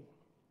praying,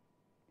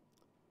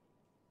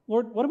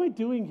 Lord, what am I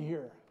doing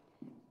here?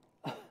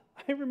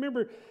 I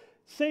remember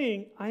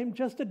saying, I'm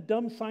just a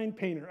dumb sign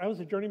painter. I was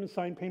a journeyman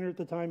sign painter at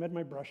the time, had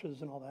my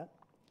brushes and all that.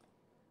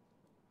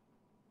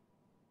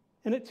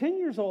 And at 10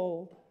 years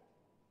old,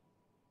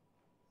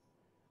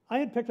 I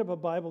had picked up a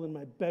Bible in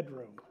my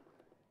bedroom.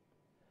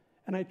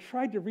 And I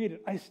tried to read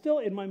it. I still,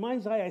 in my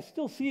mind's eye, I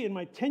still see it in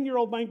my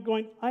 10-year-old mind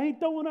going, I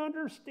don't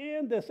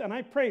understand this. And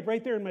I prayed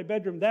right there in my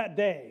bedroom that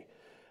day.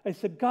 I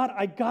said, God,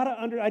 I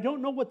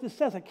don't know what this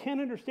says. I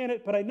can't understand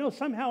it, but I know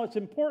somehow it's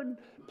important.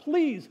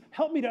 Please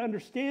help me to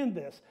understand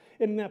this.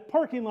 In that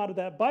parking lot of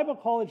that Bible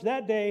college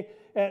that day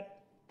at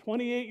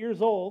 28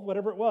 years old,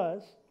 whatever it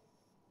was,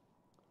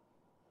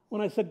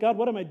 when I said, God,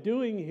 what am I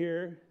doing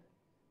here?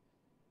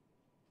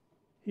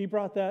 He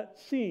brought that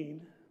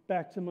scene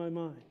back to my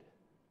mind.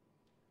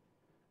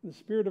 The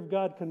Spirit of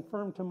God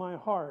confirmed to my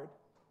heart,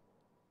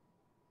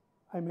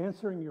 I'm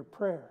answering your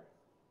prayer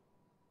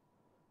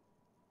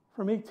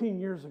from 18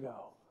 years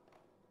ago.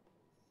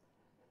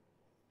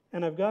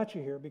 And I've got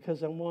you here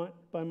because I want,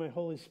 by my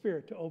Holy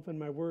Spirit, to open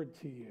my word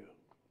to you.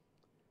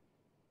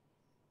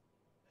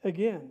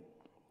 Again,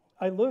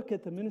 I look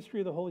at the ministry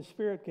of the Holy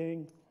Spirit,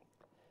 gang,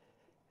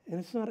 and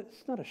it's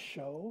not a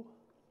show.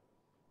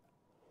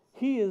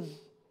 He is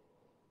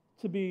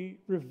to be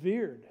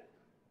revered,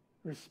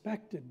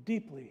 respected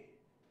deeply.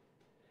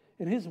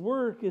 And his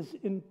work is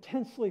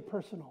intensely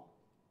personal.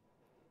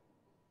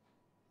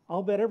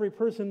 I'll bet every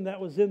person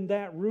that was in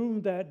that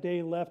room that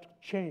day left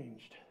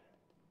changed.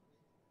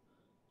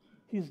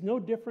 He's no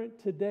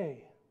different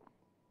today.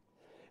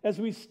 As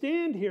we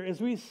stand here,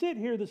 as we sit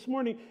here this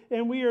morning,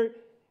 and we are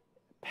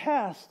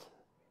past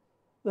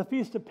the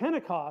Feast of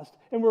Pentecost,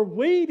 and we're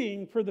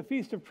waiting for the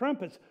Feast of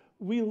Trumpets,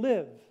 we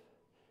live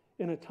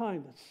in a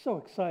time that's so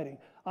exciting.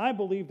 I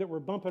believe that we're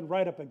bumping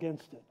right up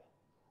against it.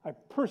 I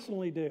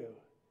personally do.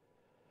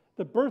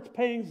 The birth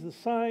pangs, the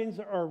signs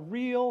are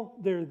real,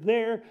 they're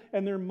there,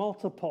 and they're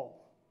multiple.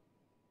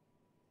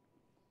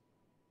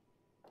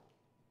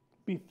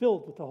 Be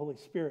filled with the Holy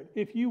Spirit.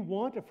 If you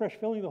want a fresh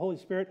filling of the Holy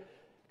Spirit,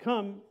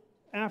 come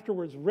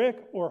afterwards.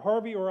 Rick or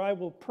Harvey or I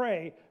will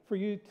pray for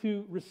you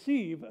to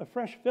receive a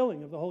fresh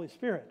filling of the Holy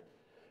Spirit.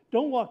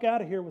 Don't walk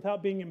out of here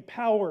without being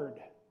empowered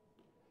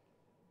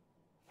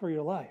for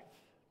your life.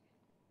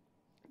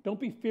 Don't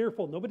be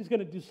fearful. Nobody's going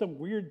to do some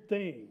weird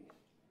thing.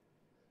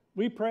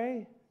 We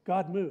pray,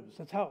 God moves.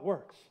 That's how it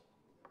works.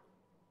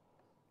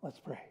 Let's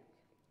pray.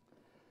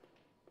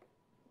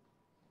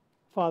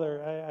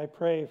 Father, I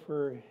pray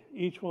for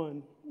each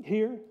one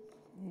here,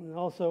 and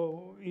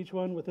also each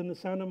one within the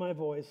sound of my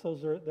voice,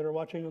 those that are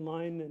watching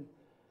online, and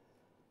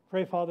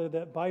pray, Father,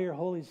 that by your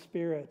Holy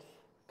Spirit,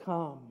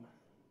 come,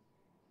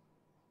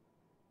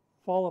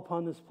 fall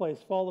upon this place,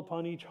 fall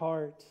upon each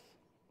heart,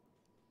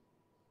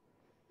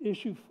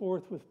 issue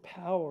forth with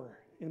power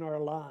in our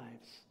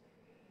lives.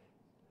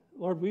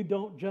 Lord, we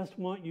don't just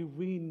want you,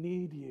 we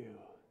need you.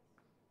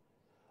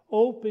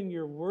 Open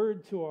your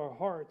word to our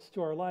hearts,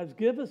 to our lives.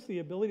 Give us the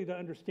ability to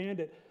understand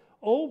it.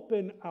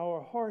 Open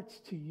our hearts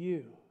to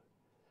you.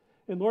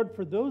 And Lord,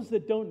 for those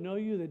that don't know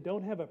you, that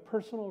don't have a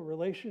personal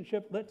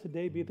relationship, let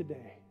today be the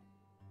day.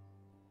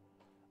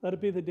 Let it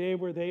be the day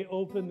where they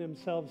open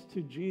themselves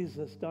to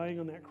Jesus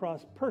dying on that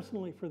cross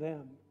personally for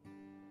them.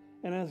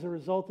 And as a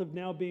result of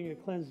now being a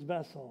cleansed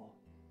vessel,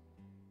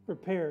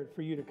 prepared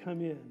for you to come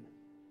in,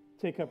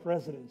 take up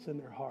residence in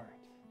their heart.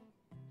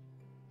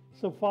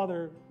 So,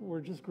 Father,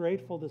 we're just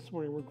grateful this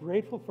morning. We're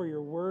grateful for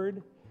your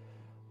word.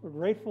 We're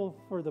grateful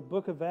for the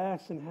book of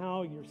Acts and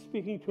how you're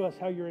speaking to us,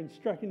 how you're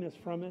instructing us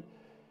from it.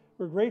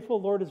 We're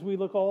grateful, Lord, as we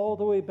look all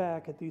the way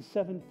back at these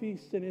 7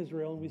 feasts in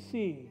Israel and we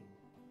see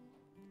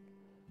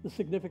the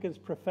significance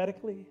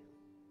prophetically.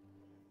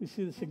 We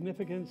see the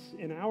significance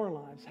in our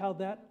lives, how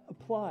that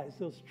applies,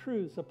 those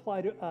truths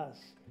apply to us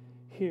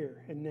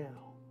here and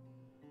now.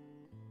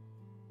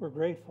 We're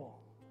grateful,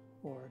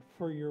 Lord,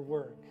 for your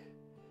work.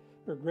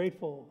 We're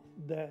grateful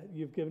that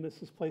you've given us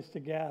this place to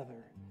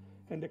gather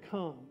and to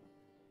come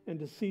and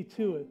to see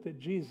to it that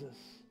Jesus,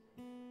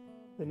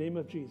 the name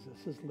of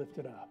Jesus, is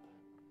lifted up.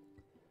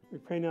 We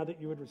pray now that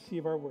you would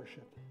receive our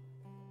worship.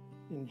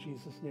 In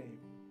Jesus' name,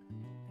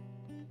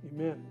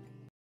 amen.